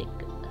ගන්නවත් එක්ක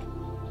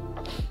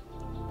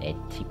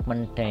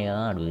achievement එක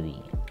අඩුයි.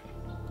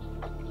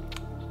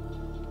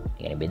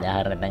 කියන්නේ බෙදා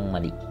හරිනටම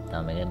මදි.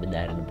 තාම මේක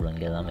බෙදා හරින්න පුළුවන්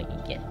කියලා තමයි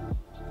කියන්නේ.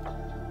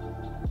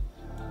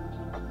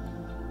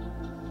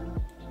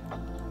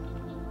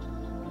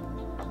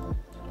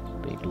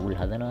 මේ ටූල්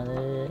හදනවද?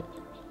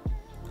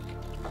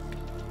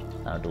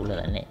 ටූල්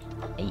හදන්නේ.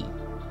 ඇයි?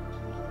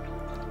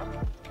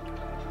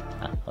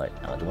 ඔය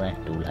අවුරුනේ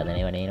ටූල් හදන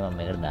ඒවා නේ මම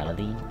මේකට දාලා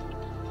තියෙන්නේ.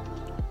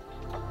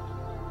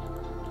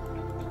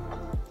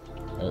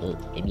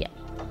 එබියා.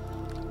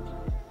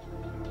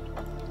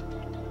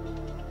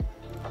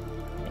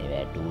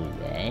 මේ ටූල්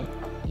බෑ.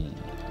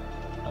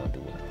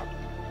 අවුරුනේ.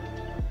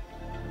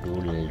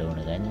 ටූල් වලට ඕන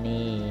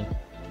ගන්නේ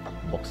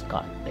බොක්ස්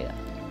කාට් එක.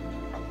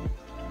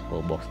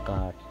 බොක්ස්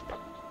කාට්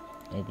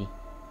එදී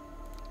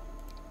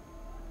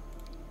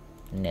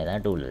නේද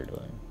ටූල් වලට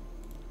ඕන.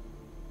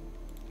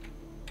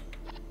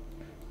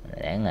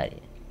 දැන් හරි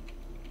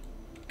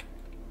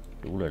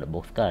ටූල් වල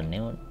බොක්ස් කාඩ්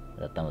නේ ඕන.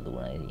 රත්තම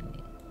තුනයි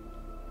ඉන්නේ.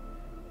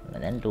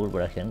 දැන් ටූල්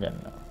ප්‍රොඩක්ෂන්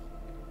ගන්නවා.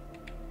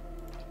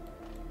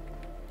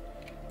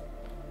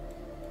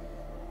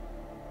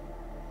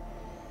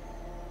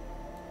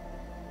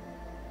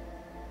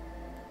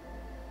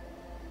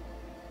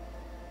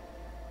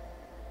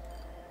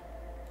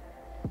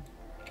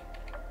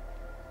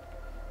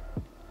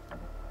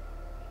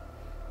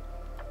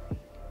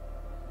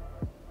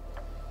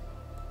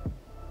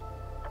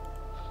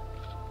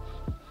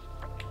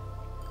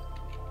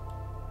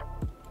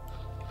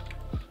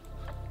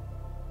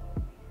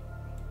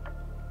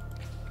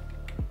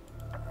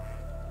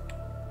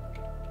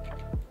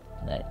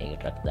 ඒක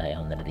ට්‍රක් 10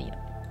 හොඳට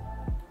තියෙනවා.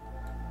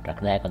 ට්‍රක්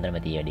 10ක් හොඳටම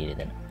තිය වැඩි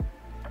ඉතින්.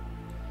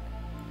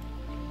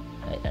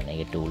 හරි දැන්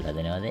ඒකේ ටූල්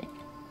හදනවාද?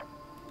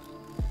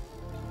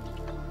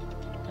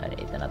 හරි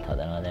එතනත්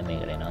හදනවා. දැන්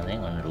මේකට එනවා.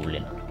 දැන් ඔන්න රූල්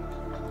එනවා.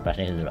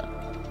 ප්‍රශ්නේ විසඳුණා.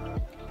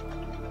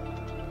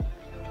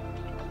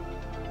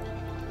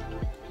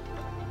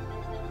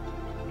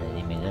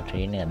 දැන් මේක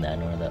ට්‍රේන් එක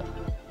දාන්න ඕනද?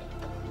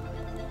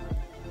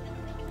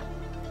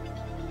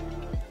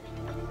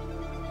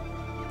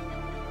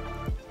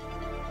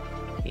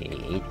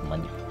 ඒත්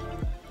මදි.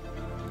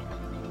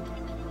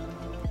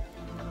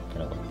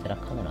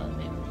 කොච්චරක් හමුණාද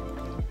මේ?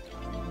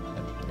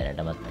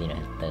 දැනටමත් තියෙන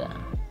 70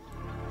 ගන්න.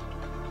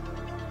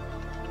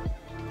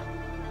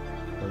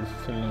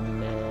 පොල්සලින්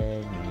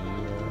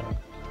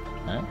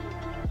බෑ.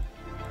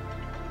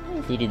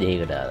 සිටි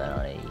දෙයකට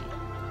ආදනවා නේ.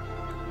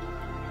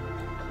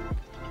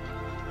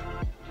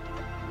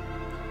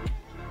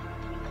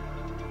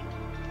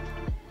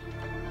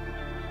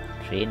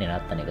 ට්‍රේන් එක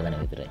නත්තන එක දන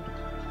විතරයි.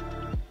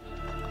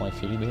 කොහොමද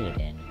සිටි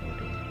දෙයකට යන්නේ?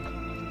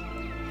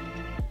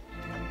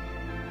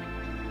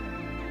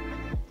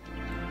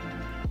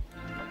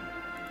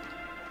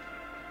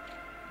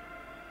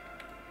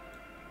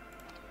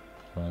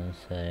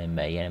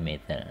 බැයිගෙන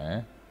මෙතන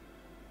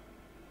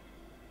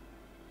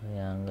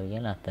ඔයාංග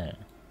කියන අතන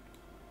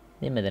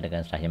ඉතින් මෙතන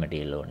කන්ස්ට්‍රක්ෂන්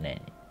මැටීරියල් ඕනේ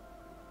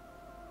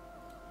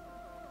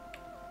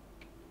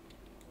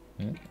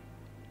නැහැ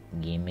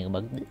ගේම් එක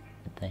බග්ද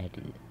නැත්නම්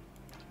හැටිද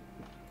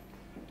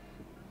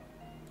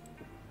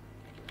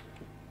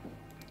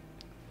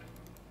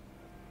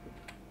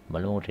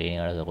බලමු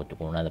ට්‍රේනින් වල කොච්චර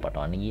කොහොමද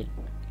පටවන්නේ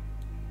කියලා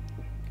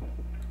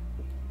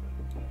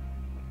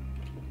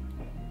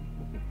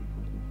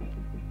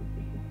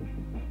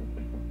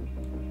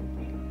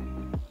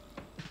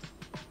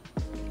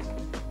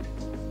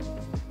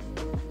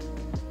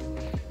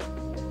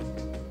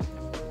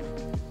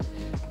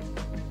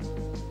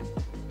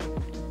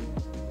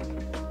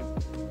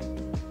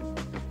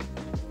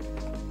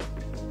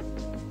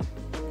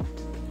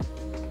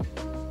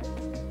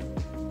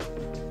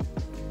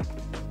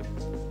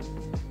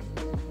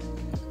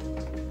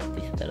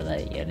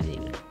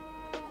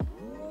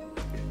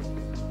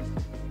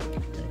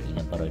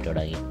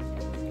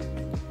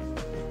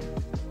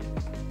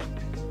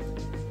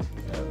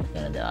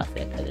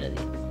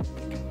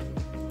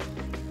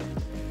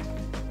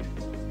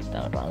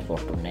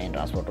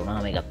ट्रांसपोर्ट होना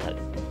हमें गत्था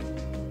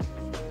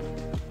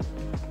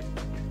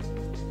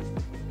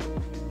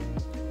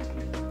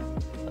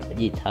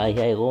जी था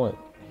है वो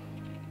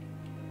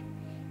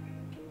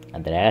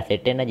अंदर ऐसा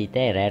सेट है ना जीते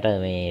हैं रेट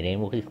में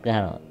रेनबो किसका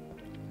है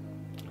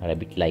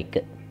रैबिट लाइक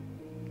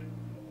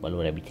बोलो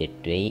रैबिट सेट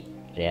वही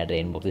रेट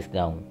रेनबो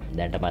किसका हूँ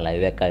दैट मैं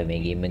लाइव का मैं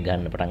गेम में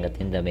गन पटांग करते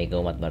हैं मैं को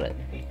मत मर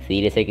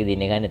सीरियस है कि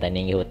दिन का नहीं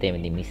तनेंगे होते हैं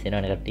मैं मिस से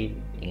ना करती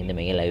लेकिन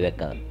मैं लाइव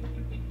का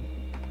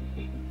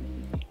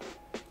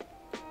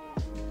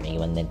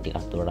වන්දන් ටිකක්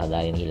අතුරට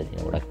හදාගෙන ගිහලා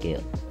තියෙන ගොඩක්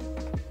කියලා.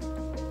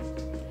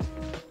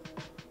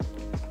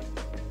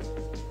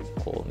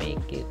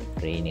 මේකේ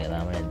ට්‍රේන් එක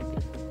තාම නැද්ද?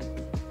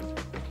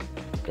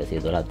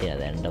 112ක් තියෙන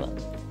දැන්නම.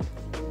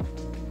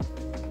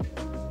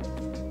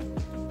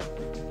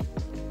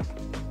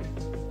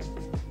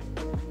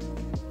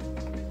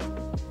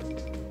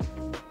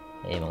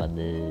 ඒ මොකද්ද?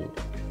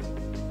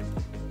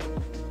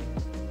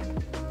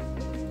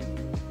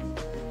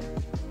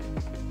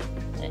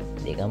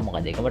 දෙකම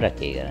මොකද දෙකම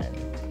ට්‍රැක් එක කරන්නේ.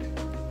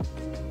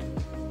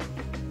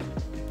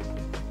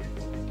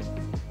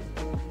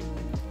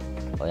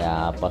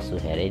 ඔයා පස්සු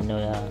හැරෙන්න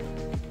ඔයා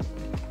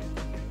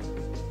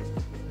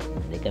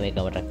දෙක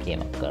මේකම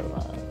ටක්කේමක්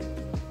කරනවා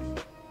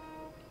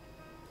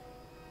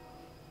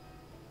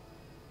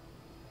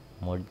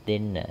මොඩ්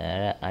දෙන්න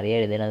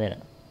අරියට දෙන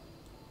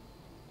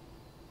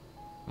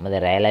මද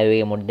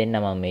රෑලයිවගේ මොඩ් දෙන්න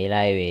මම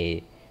මේලාවේ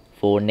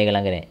ෆෝන් එක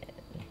ළඟ නෑ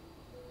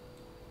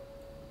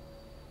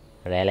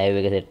රෑලයිව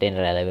එක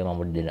සෙට්ටෙන් රෑලයිවේ මම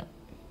මොඩ් දෙන්න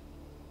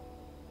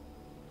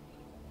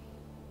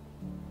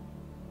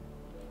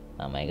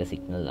මම එක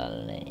සිග්නල්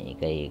දාලා නෑ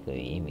ඒක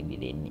එහෙම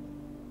විදිහට එන්නේ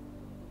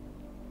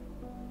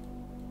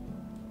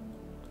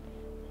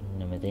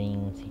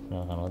මෙතනින්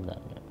සිග්නල් කනවත්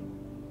දාන්න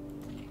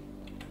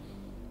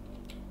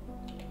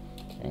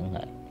දැන්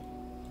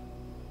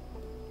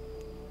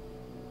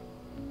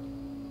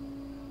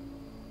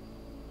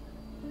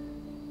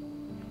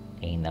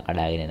හරි ඉන්න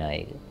කඩාගෙන යනවා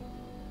ඒක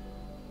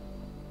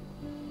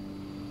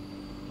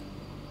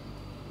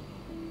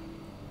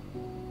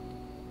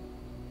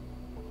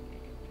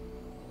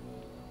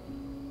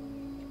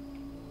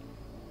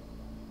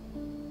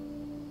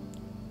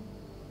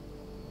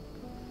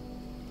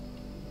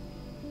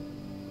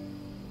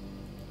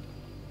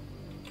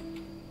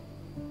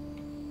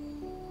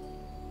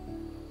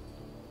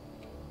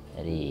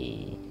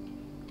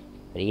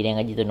රීඩින්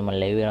අජි තුන මම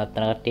ලයිව් එක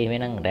නවත්තන කට්ටිය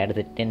එහෙනම් රෑට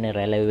සෙට් වෙන්න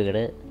රෑ ලයිව් එකට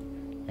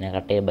එන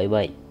කට්ටිය බයි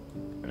බයි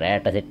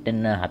රෑට සෙට්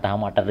වෙන්න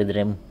 7:00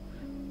 විතරෙම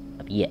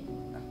අපි ය